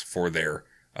victims for their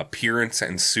appearance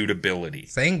and suitability.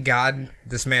 Thank God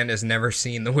this man has never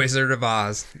seen The Wizard of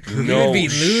Oz. He No would be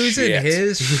losing shit.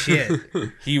 his shit.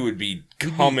 He would be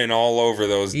coming all over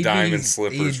those He'd diamond be-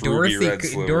 slippers, ruby red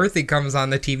slippers. Dorothy comes on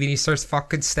the TV and he starts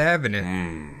fucking stabbing it.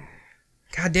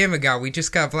 God damn it, God, we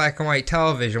just got black and white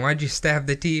television. Why'd you stab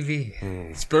the TV?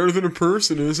 It's better than a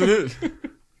person, isn't it?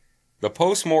 The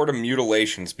post-mortem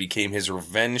mutilations became his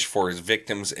revenge for his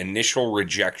victims' initial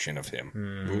rejection of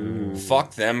him.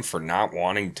 Fuck them for not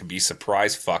wanting to be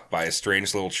surprise fucked by a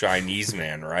strange little Chinese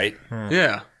man, right?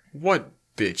 Yeah. What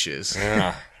bitches?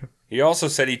 Yeah. He also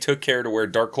said he took care to wear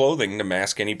dark clothing to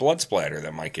mask any blood splatter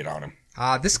that might get on him.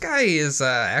 This guy is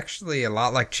actually a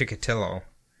lot like Chikatilo.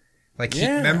 Like,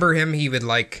 Yeah. remember him? He would,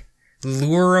 like,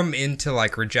 lure him into,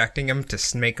 like, rejecting him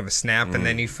to make him snap, and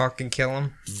then he'd fucking kill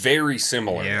him. Very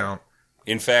similar. Yeah.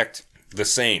 In fact, the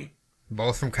same.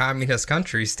 Both from communist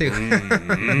countries, too.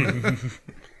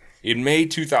 In May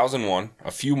 2001,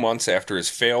 a few months after his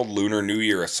failed Lunar New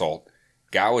Year assault,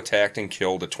 Gao attacked and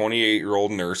killed a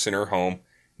 28-year-old nurse in her home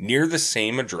near the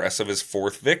same address of his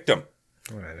fourth victim.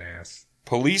 What an ass.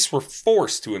 Police were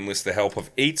forced to enlist the help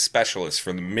of 8 specialists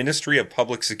from the Ministry of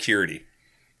Public Security,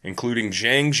 including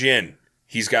Zhang Jin.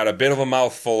 He's got a bit of a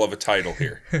mouthful of a title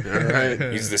here. All right.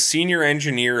 He's the senior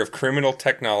engineer of criminal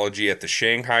technology at the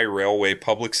Shanghai Railway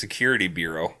Public Security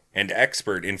Bureau and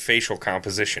expert in facial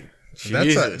composition.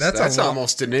 Jesus, that's a lot.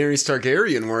 almost Daenerys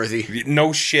Targaryen worthy.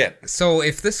 No shit. So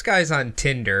if this guy's on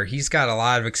Tinder, he's got a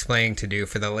lot of explaining to do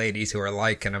for the ladies who are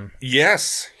liking him.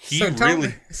 Yes, he So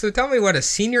really... tell me what a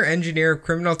senior engineer of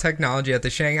criminal technology at the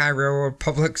Shanghai Railroad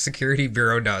Public Security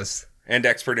Bureau does. And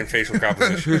expert in facial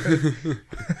composition.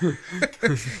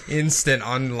 Instant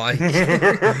unlike.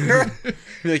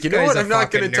 Like, you know Guy's what? a I'm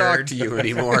not going fucking to talk nerd. to you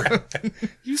anymore.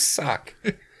 You suck.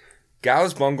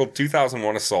 Gao's bungled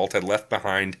 2001 assault had left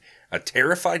behind a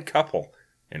terrified couple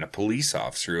and a police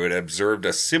officer who had observed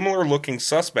a similar-looking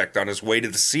suspect on his way to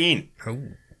the scene. Oh.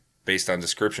 Based on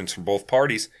descriptions from both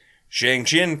parties, Zhang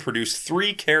Jin produced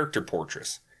 3 character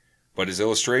portraits, but his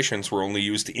illustrations were only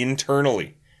used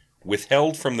internally,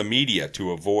 withheld from the media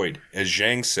to avoid, as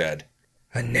Zhang said,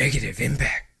 A negative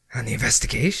impact on the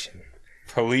investigation.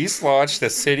 police launched a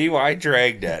citywide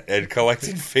dragnet and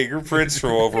collected fingerprints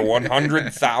from over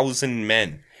 100,000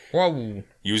 men, Whoa.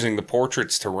 using the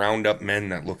portraits to round up men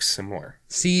that look similar.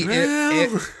 See,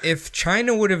 if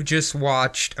China would have just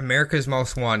watched America's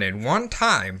Most Wanted one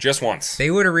time, Just once.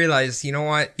 they would have realized, you know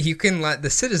what? You can let the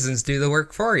citizens do the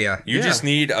work for you. You just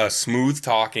need a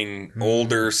smooth-talking,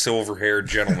 older, silver-haired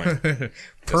gentleman.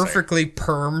 Perfectly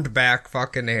permed back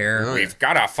fucking hair. We've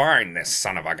gotta find this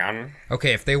son of a gun.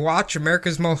 Okay, if they watch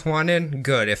America's Most Wanted,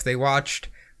 good. If they watched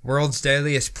World's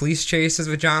Deadliest Police Chases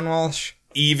with John Walsh,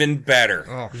 Even better.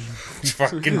 oh,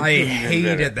 Fucking I even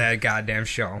hated better. that goddamn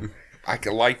show. I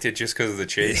liked it just because of the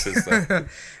chases, though.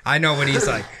 I know when he's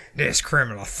like, this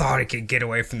criminal thought he could get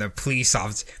away from the police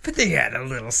officer, but they had a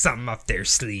little something up their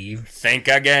sleeve. Think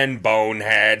again,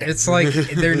 bonehead. It's like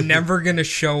they're never going to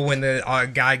show when the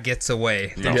guy gets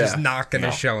away. They're just Yeah. not going to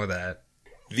No. show that.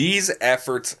 These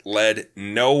efforts led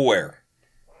nowhere.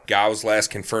 Gao's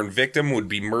last confirmed victim would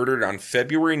be murdered on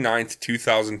February 9th,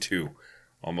 2002,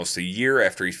 almost a year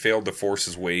after he failed to force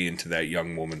his way into that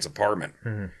young woman's apartment.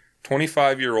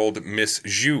 25-year-old Miss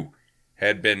Zhu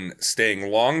had been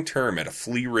staying long-term at a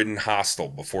flea-ridden hostel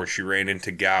before she ran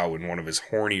into Gao in one of his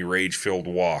horny, rage-filled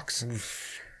walks.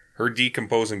 Her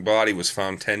decomposing body was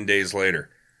found 10 days later,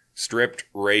 stripped,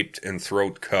 raped, and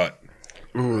throat cut.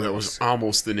 Ooh, that was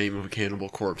almost the name of a Cannibal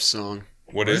Corpse song.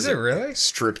 What Is it really?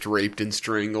 Stripped, raped, and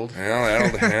strangled.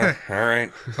 Well, yeah, all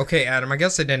right. Okay, Adam, I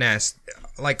guess I didn't ask.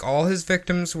 Like, all his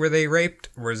victims, were they raped?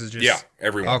 Or was it just... Yeah,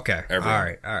 everyone. Okay,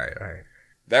 Everyone. all right.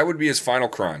 That would be his final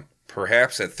crime.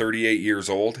 Perhaps at 38 years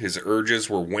old, his urges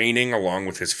were waning along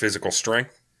with his physical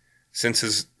strength. Since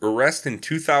his arrest in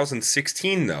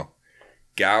 2016, though,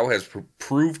 Gao has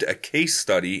proved a case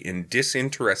study in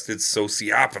disinterested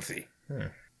sociopathy.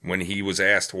 When he was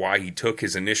asked why he took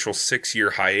his initial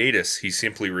 6-year hiatus, he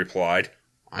simply replied,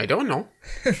 I don't know.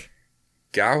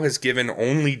 Gao has given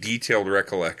only detailed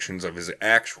recollections of his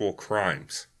actual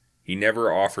crimes. He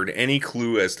never offered any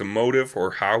clue as to motive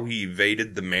or how he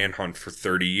evaded the manhunt for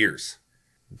 30 years.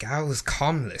 Gao's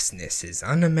calmlessness is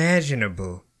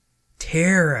unimaginable.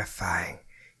 Terrifying.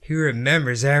 He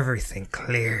remembers everything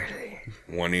clearly.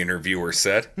 One interviewer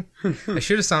said. I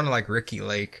should have sounded like Ricky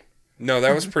Lake. No,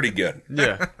 that was pretty good.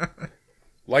 Yeah.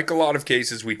 Like a lot of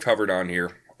cases we covered on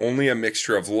here, only a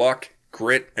mixture of luck,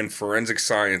 grit, and forensic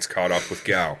science caught up with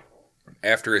Gao.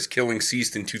 After his killing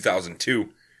ceased in 2002,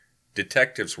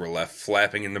 detectives were left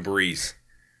flapping in the breeze.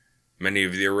 Many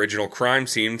of the original crime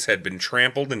scenes had been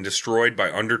trampled and destroyed by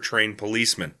undertrained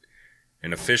policemen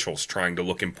and officials trying to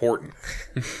look important.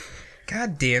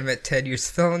 God damn it, Ted, you're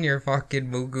spilling your fucking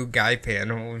Mugu Guy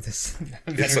panel with this.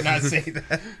 Better not say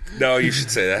that. No, you should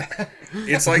say that.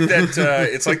 It's like that.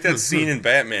 It's like that scene in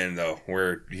Batman, though,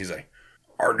 where he's like,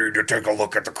 I need to take a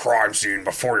look at the crime scene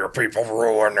before your people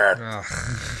ruin it. Ugh.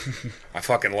 I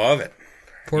fucking love it.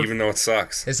 Poor- Even though it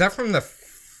sucks. Is that from the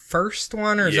first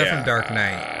one, or is that from Dark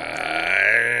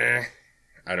Knight?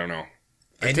 I don't know.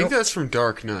 I think that's from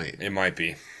Dark Knight. It might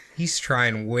be. He's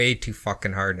trying way too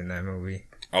fucking hard in that movie.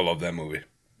 I love that movie.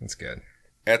 That's good.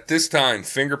 At this time,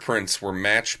 fingerprints were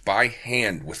matched by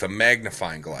hand with a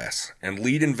magnifying glass, and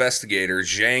lead investigator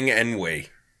Zhang Enwei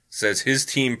says his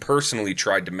team personally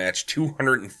tried to match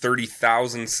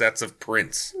 230,000 sets of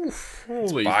prints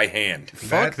Holy by hand.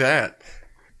 fuck that.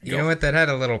 You know what? That had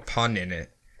a little pun in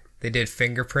it. They did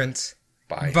fingerprints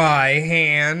By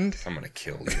hand. I'm gonna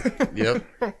kill you. Yep.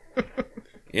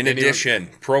 In addition,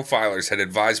 profilers had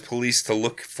advised police to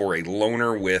look for a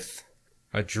loner with...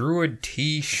 A druid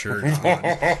t-shirt.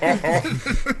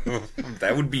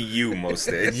 That would be you most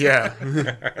days. Yeah.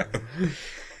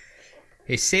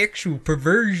 A sexual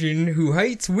perversion who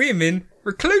hates women,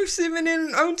 reclusive and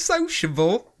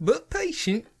unsociable, but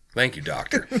patient. Thank you,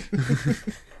 doctor.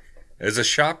 As a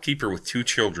shopkeeper with 2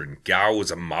 children, Gao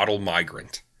was a model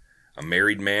migrant. A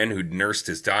married man who'd nursed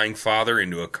his dying father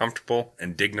into a comfortable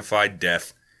and dignified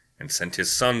death and sent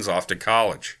his sons off to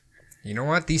college. You know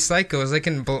what? These psychos, they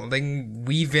can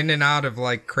weave in and out of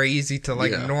like crazy to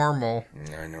like normal.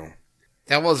 I know.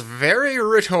 There was very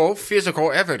little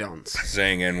physical evidence.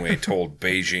 Zhang Enwei told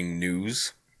Beijing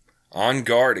News. On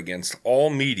guard against all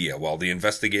media while the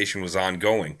investigation was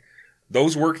ongoing,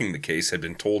 those working the case had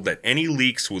been told that any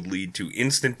leaks would lead to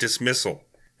instant dismissal,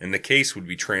 and the case would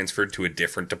be transferred to a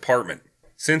different department.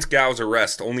 Since Gao's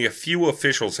arrest, only a few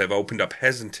officials have opened up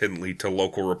hesitantly to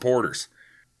local reporters.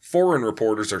 Foreign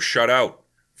reporters are shut out,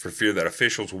 for fear that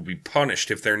officials will be punished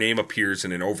if their name appears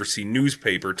in an overseas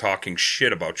newspaper talking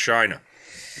shit about China.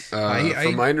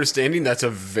 From my understanding, that's a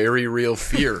very real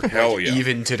fear. Hell yeah.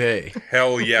 Even today.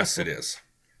 Hell yes, it is.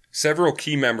 Several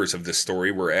key members of this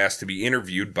story were asked to be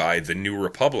interviewed by The New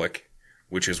Republic,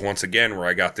 which is once again where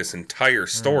I got this entire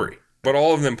story. But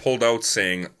all of them pulled out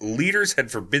saying leaders had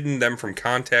forbidden them from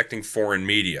contacting foreign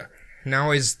media.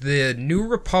 Now, is the New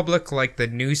Republic like the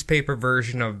newspaper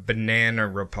version of Banana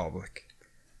Republic?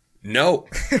 No.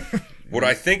 What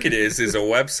I think it is a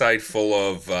website full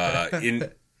of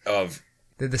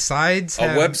Did the sides a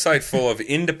have... website full of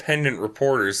independent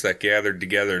reporters that gathered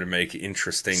together to make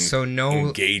interesting,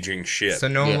 engaging shit. So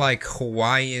like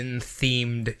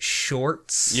Hawaiian-themed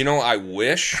shorts? You know, I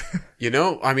wish. You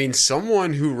know, I mean,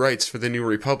 someone who writes for the New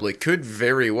Republic could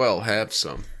very well have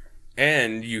some.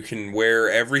 And you can wear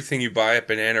everything you buy at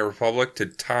Banana Republic to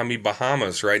Tommy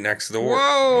Bahama's right next to the door.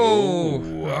 Whoa!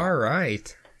 Ooh. All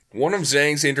right. One of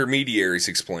Zhang's intermediaries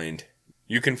explained,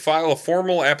 you can file a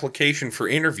formal application for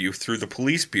interview through the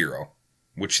police bureau,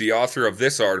 which the author of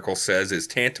this article says is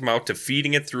tantamount to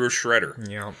feeding it through a shredder.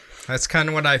 Yeah, that's kind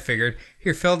of what I figured.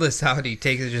 Here, fill this out. He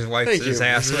takes it, just wipes his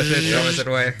ass with it, throws it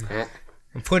away. Yep.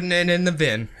 I'm putting it in the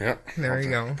bin. Yep. There you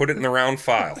go. Put it in the round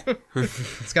file.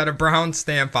 It's got a brown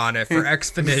stamp on it for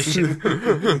expedition.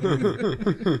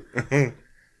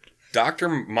 Dr.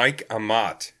 Mike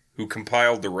Amat, who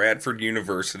compiled the Radford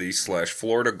University /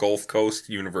 Florida Gulf Coast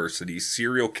University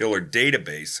serial killer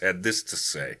database, had this to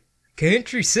say.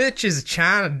 Countries such as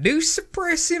China do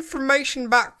suppress information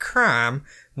about crime.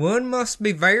 One must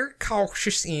be very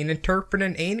cautious in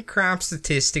interpreting any crime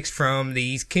statistics from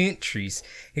these countries,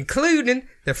 including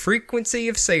the frequency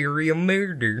of serial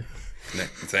murder.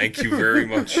 Thank you very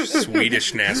much,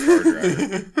 Swedish NASCAR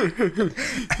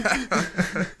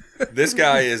driver. This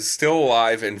guy is still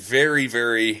alive and very,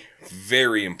 very,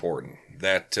 very important.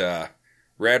 That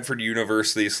Radford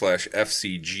University /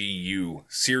 FCGU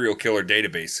serial killer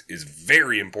database is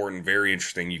very important, very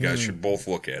interesting. You guys should both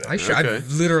look at it.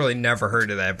 I've literally never heard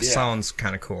of that, but sounds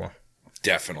kind of cool.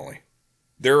 Definitely.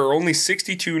 There are only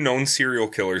 62 known serial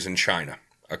killers in China,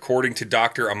 according to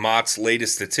Dr. Amat's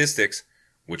latest statistics,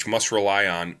 which must rely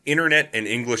on internet and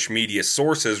English media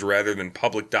sources rather than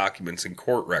public documents and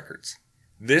court records.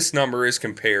 This number is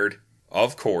compared,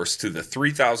 of course, to the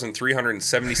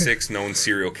 3,376 known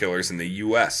serial killers in the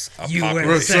U.S.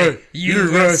 USA.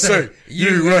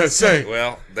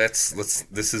 Well,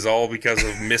 this is all because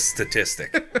of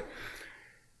misstatistic.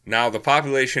 Now, the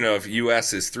population of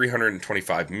U.S. is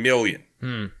 325 million.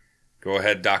 Go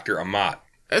ahead, Dr. Amat.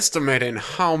 Estimating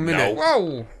how many... No.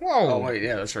 Whoa. Oh, wait,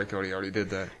 yeah, that's right, Cody already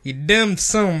did that. You dumb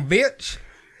son of a bitch.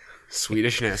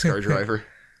 Swedish NASCAR driver.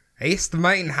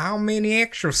 Estimating how many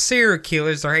actual serial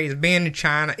killers there has been in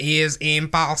China is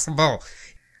impossible.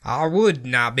 I would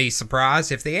not be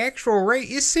surprised if the actual rate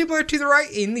is similar to the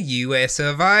rate in the US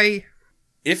of A.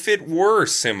 If it were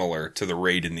similar to the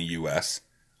rate in the U.S.,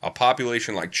 a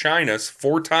population like China's,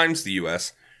 4 times the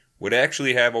U.S., would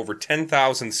actually have over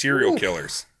 10,000 serial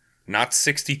killers, not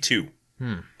 62.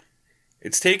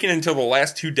 It's taken until the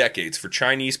last 2 decades for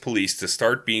Chinese police to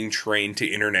start being trained to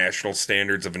international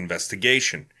standards of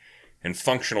investigation and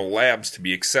functional labs to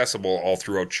be accessible all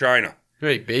throughout China.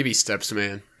 Hey, baby steps,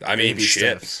 man. I mean, Baby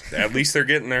shit. steps. At least they're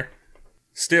getting there.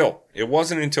 Still, it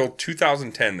wasn't until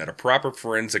 2010 that a proper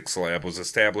forensics lab was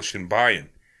established in Bayan,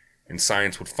 and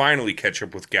science would finally catch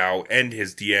up with Gao and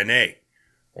his DNA.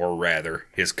 Or rather,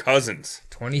 his cousins.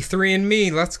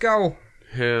 23andMe, let's go.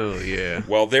 Hell yeah.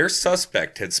 Well, their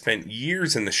suspect had spent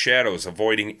years in the shadows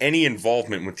avoiding any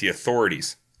involvement with the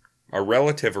authorities. A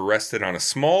relative arrested on a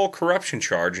small corruption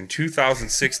charge in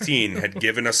 2016 had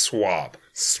given a swab.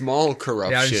 Small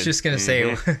corruption. Yeah, I was just gonna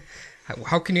say,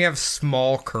 how can you have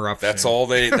small corruption? That's all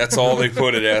they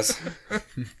put it as.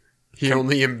 He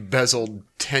only embezzled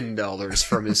 $10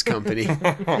 from his company.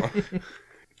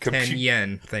 10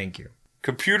 yen, thank you.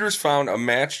 Computers found a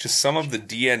match to some of the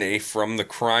DNA from the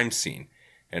crime scene,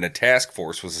 and a task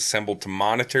force was assembled to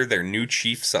monitor their new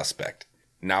chief suspect,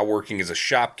 now working as a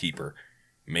shopkeeper,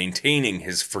 maintaining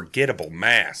his forgettable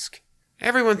mask.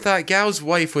 Everyone thought Gao's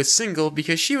wife was single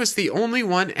because she was the only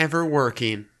one ever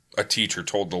working. A teacher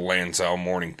told the Lanzhou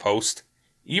Morning Post.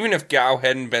 Even if Gao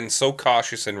hadn't been so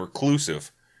cautious and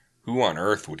reclusive, who on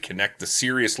earth would connect the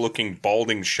serious-looking,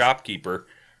 balding shopkeeper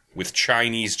with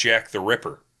Chinese Jack the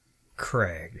Ripper?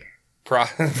 Craig.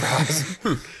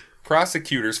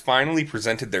 Prosecutors finally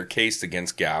presented their case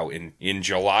against Gao in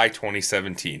July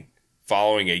 2017,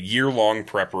 following a year-long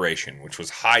preparation, which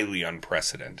was highly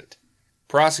unprecedented.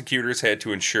 Prosecutors had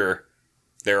to ensure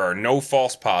there are no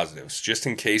false positives, just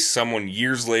in case someone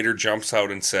years later jumps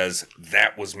out and says,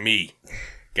 "That was me,"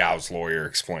 Gao's lawyer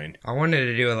explained. I wanted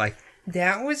to do it like,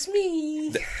 that was me.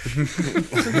 Did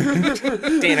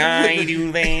I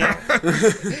do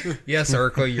that? Yes,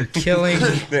 Urkel, you're killing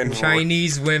Then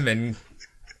Chinese women.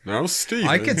 No, Steve.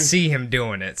 I could see him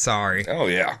doing it, sorry. Oh,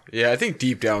 yeah. Yeah, I think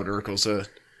deep down Urkel's a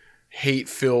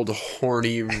hate-filled,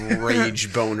 horny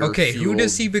rage boner. Okay, who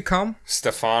does he become?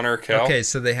 Stefan Urkel. Okay,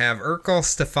 so they have Urkel,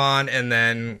 Stefan, and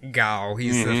then Gao.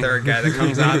 He's the third guy that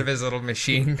comes out of his little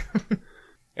machine.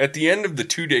 At the end of the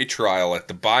 2-day trial at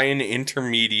the Bayan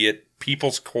Intermediate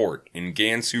People's Court in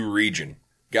Gansu region,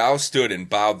 Gao stood and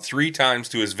bowed 3 times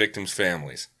to his victims'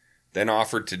 families, then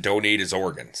offered to donate his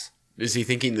organs. Is he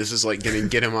thinking this is like going to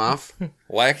get him off?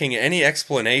 Lacking any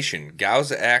explanation,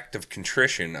 Gao's act of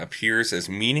contrition appears as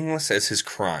meaningless as his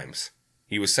crimes.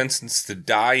 He was sentenced to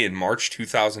die in March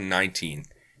 2019,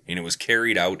 and it was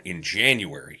carried out in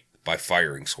January by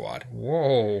firing squad.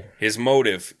 Whoa. His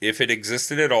motive, if it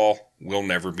existed at all, will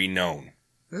never be known.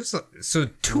 So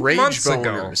 2 Rage months ago.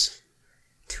 boners.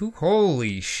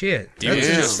 Holy shit. That's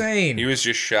Damn. insane. He was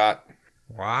just shot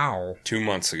Wow. 2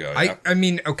 months ago. Yeah. I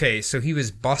mean, okay, so he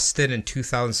was busted in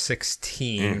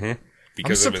 2016.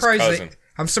 Because of his cousin.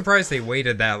 I'm surprised they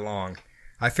waited that long.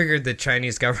 I figured the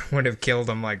Chinese government would have killed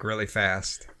him like really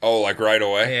fast. Oh, like right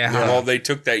away? Yeah. Well, they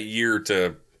took that year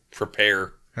to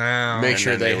prepare. Oh, Make And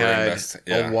sure then they they were had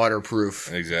yeah. a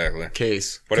waterproof Exactly.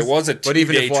 case. But it was a 2-day But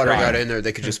even if water trial. got in there,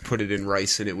 they could just put it in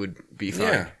rice and it would be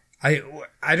fine. Yeah.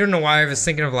 I don't know why I was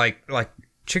thinking of like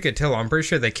Chikatilo. I'm pretty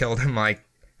sure they killed him like,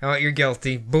 oh, you're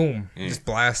guilty. Boom. Just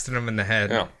blasted him in the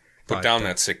head. Yeah. Put But, down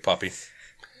that sick puppy.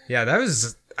 Yeah, that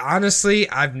was... Honestly,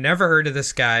 I've never heard of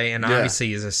this guy, and obviously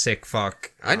he's a sick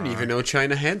fuck. I didn't even know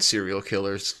China had serial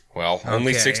killers. Well,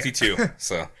 only Okay. 62.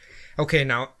 So Okay,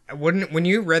 now, when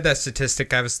you read that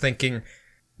statistic, I was thinking,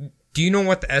 do you know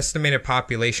what the estimated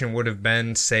population would have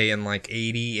been, say, in like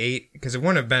 88? Because it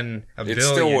wouldn't have been a billion it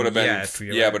still would have been. yet,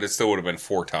 Yeah, but it still would have been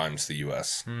 4 times the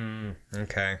U.S.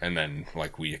 Okay. And then,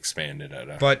 like, we expanded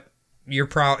it. But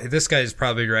this guy's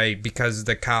probably right, because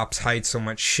the cops hide so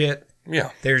much shit.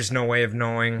 Yeah. There's no way of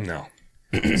knowing. No.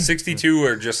 62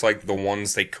 are just like the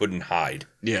ones they couldn't hide.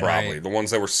 Yeah. Probably. Right. The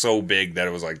ones that were so big that it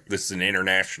was like, this is an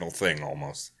international thing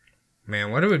almost.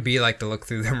 Man, what it would be like to look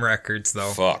through them records,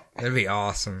 though. Fuck. That'd be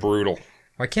awesome. Brutal.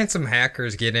 Why can't some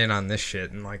hackers get in on this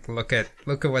shit and like look at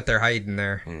what they're hiding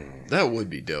there? That would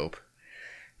be dope.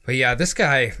 But yeah, this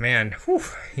guy, man,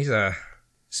 he's a...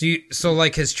 So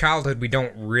like his childhood, we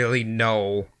don't really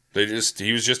know.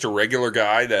 He was just a regular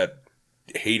guy that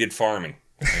hated farming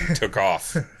and took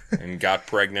off and got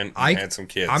pregnant and had some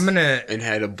kids. And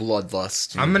had a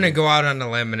bloodlust. I'm gonna go out on a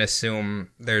limb and assume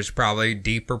there's probably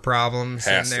deeper problems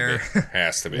in there.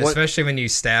 Has to be. Especially when you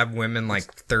stab women like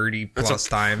 30 That's plus a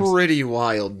times. pretty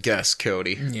wild guess,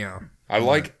 Cody. Yeah. I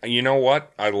like, you know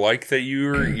what? I like that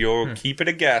you'll keep it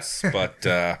a guess, but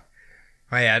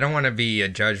Hey, I don't want to be a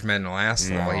judgmental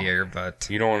asshole here, but...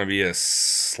 you don't want to be a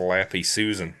slappy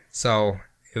Susan. So,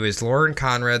 it was Lauren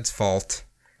Conrad's fault.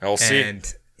 LC.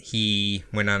 And he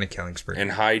went on a killing spree.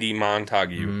 And Heidi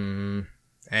Montague.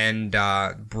 And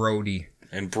Brody,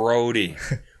 And Brody.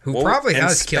 who Well, probably and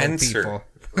has killed Spencer. people.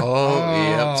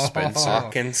 Oh, yep, Spencer.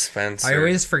 Fucking Spencer. I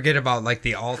always forget about like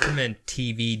the ultimate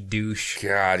TV douche.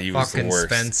 God, he was Fucking the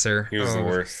worst. Spencer. He was the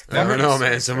worst. I don't know,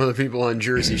 man. Some of the people on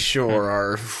Jersey Shore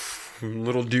are a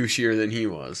little douchier than he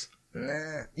was.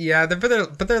 Yeah,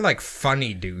 but they're like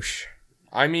funny douche.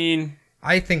 I mean,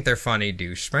 I think they're funny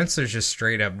douche. Spencer's just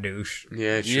straight up douche.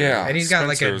 Yeah, sure. yeah. And he's got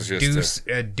Spencer like was just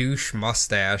a douche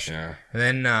mustache. Yeah.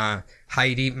 And then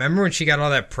Heidi, remember when she got all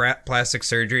that plastic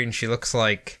surgery and she looks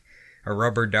like a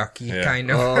rubber ducky, Yeah. kind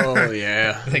of? Oh,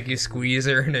 yeah. Like you squeeze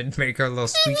her and it'd make her a little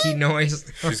squeaky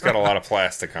noise. She's got a lot of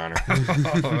plastic on her.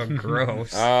 Oh,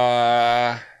 gross.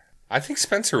 I think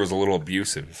Spencer was a little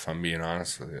abusive, if I'm being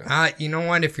honest with you. You know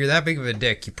what? If you're that big of a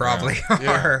dick, you probably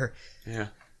are. Yeah.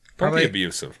 Don't Probably- be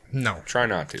abusive. No. Try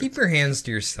not to. Keep your hands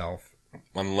to yourself.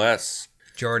 Unless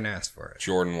Jordan asked for it.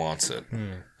 Jordan wants it.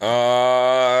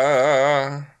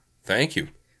 Thank you.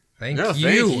 Thank No,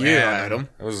 you, thank you, Adam.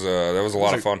 That was a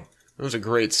lot of fun. That was a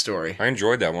great story. I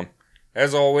enjoyed that one.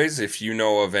 As always, if you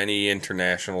know of any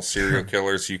international serial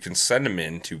killers, you can send them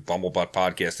in to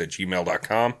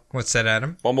bumblebuttpodcast@gmail.com. What's that,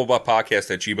 Adam?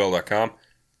 bumblebuttpodcast@gmail.com.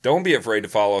 Don't be afraid to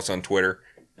follow us on Twitter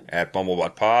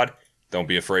 @bumblebuttpod. Don't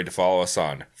be afraid to follow us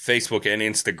on Facebook and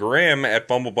Instagram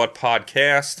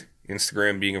 @bumblebuttpodcast.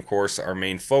 Instagram being, of course, our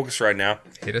main focus right now.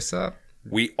 Hit us up.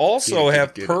 We also Get it,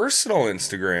 have get it. personal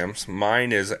Instagrams.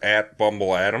 Mine is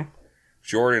 @BumbleAdam.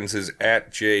 Jordan's is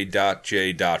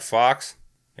 @j.j.fox.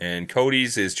 And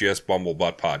Cody's is just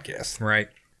Bumblebutt Podcast. Right.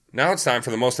 Now it's time for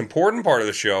the most important part of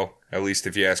the show, at least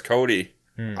if you ask Cody.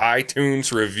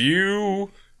 iTunes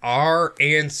review. Our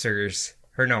answers,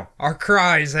 or no, our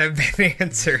cries have been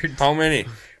answered. How many?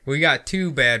 We got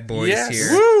 2 bad boys Yes. here.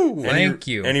 Woo! Thank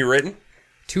you. Any written?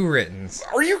 2 writtens.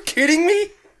 Are you kidding me?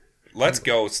 Let's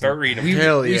go. Start reading. We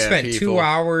Hell yeah, spent people. 2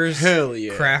 hours Hell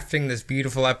yeah. crafting this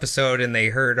beautiful episode, and they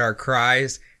heard our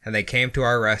cries, and they came to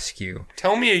our rescue.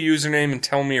 Tell me a username and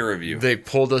tell me a review. They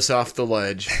pulled us off the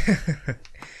ledge.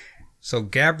 So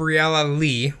Gabriella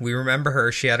Lee, we remember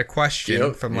her. She had a question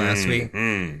Yep. from last week.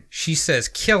 Mm. She says,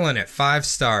 killing it, 5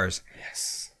 stars.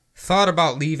 Yes. Thought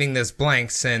about leaving this blank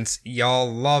since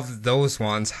y'all love those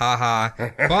ones, haha.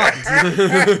 But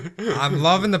I'm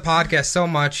loving the podcast so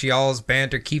much. Y'all's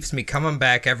banter keeps me coming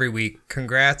back every week.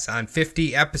 Congrats on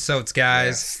 50 episodes, guys.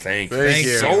 Yes, thank you. Thank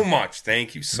you. So much.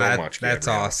 Thank you so much. That's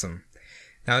Gabrielle. awesome.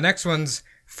 Now, next one's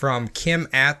from Kim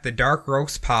at the Dark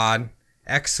Roast Pod.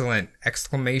 Excellent!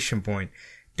 Exclamation point.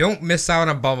 Don't miss out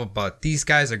on Bumblebutt. These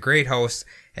guys are great hosts,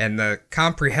 and the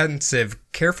comprehensive,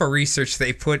 careful research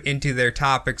they put into their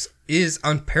topics is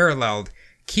unparalleled.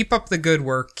 Keep up the good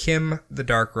work, Kim, the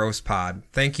Dark Roast Pod.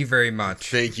 Thank you very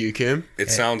much. Thank you, Kim. It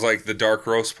sounds like the Dark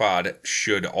Roast Pod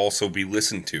should also be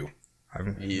listened to.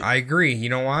 I agree. You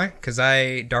know why? Because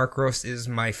Dark Roast is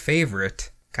my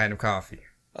favorite kind of coffee.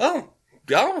 Oh.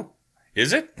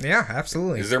 Is it? Yeah,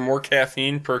 absolutely. Is there more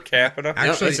caffeine per capita?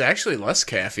 No, Actually- it's actually less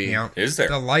caffeine, You know, Is there?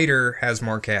 the lighter has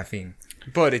more caffeine.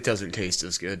 but it doesn't taste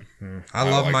as good. I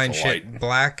love like mine the shit light.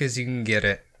 black as you can get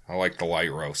it. I like the light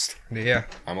roast. Yeah.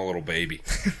 I'm a little baby.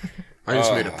 I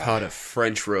just made a pot of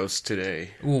French roast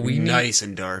today. Ooh, we nice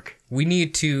and dark. We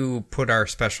need to put our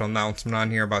special announcement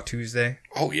on here about Tuesday.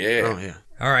 Oh, yeah. Oh, yeah.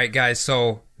 All right, guys.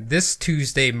 So this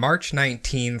Tuesday, March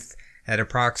 19th at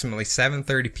approximately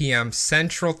 7:30 p.m.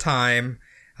 Central Time,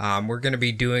 we're going to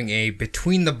be doing a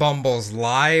Between the Bumbles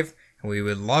live. And we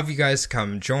would love you guys to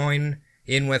come join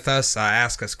in with us,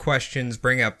 ask us questions,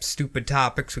 bring up stupid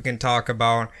topics we can talk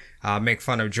about, make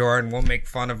fun of Jordan. We'll make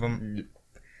fun of him.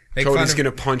 Cody's going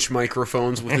to punch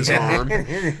microphones with his arm.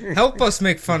 Help us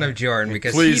make fun of Jordan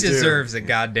because Please he do. deserves it,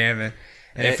 goddammit.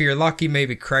 And if you're lucky,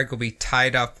 maybe Craig will be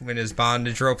tied up in his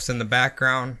bondage ropes in the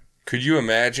background. Could you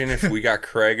imagine if we got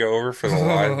Craig over for the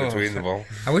live between the ball?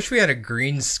 I wish we had a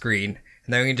green screen,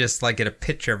 and then we can just like get a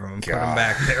picture of him and put him God.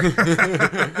 back there.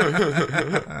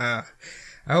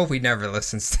 I hope he never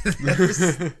listens to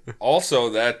this. Also,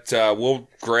 that we'll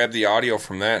grab the audio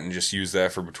from that and just use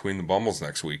that for Between the Bumbles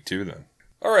next week, too, then.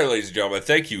 All right, ladies and gentlemen,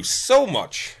 thank you so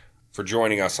much for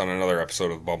joining us on another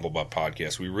episode of the Bumblebutt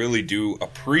Podcast. We really do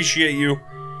appreciate you.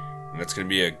 And that's going to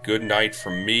be a good night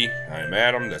from me. I'm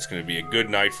Adam. That's going to be a good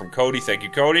night from Cody. Thank you,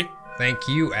 Cody. Thank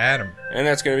you, Adam. And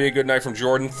that's going to be a good night from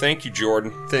Jordan. Thank you,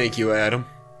 Jordan. Thank you, Adam.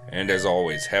 And as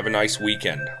always, have a nice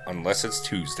weekend, unless it's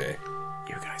Tuesday.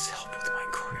 You guys help with my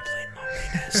crippling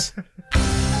loneliness.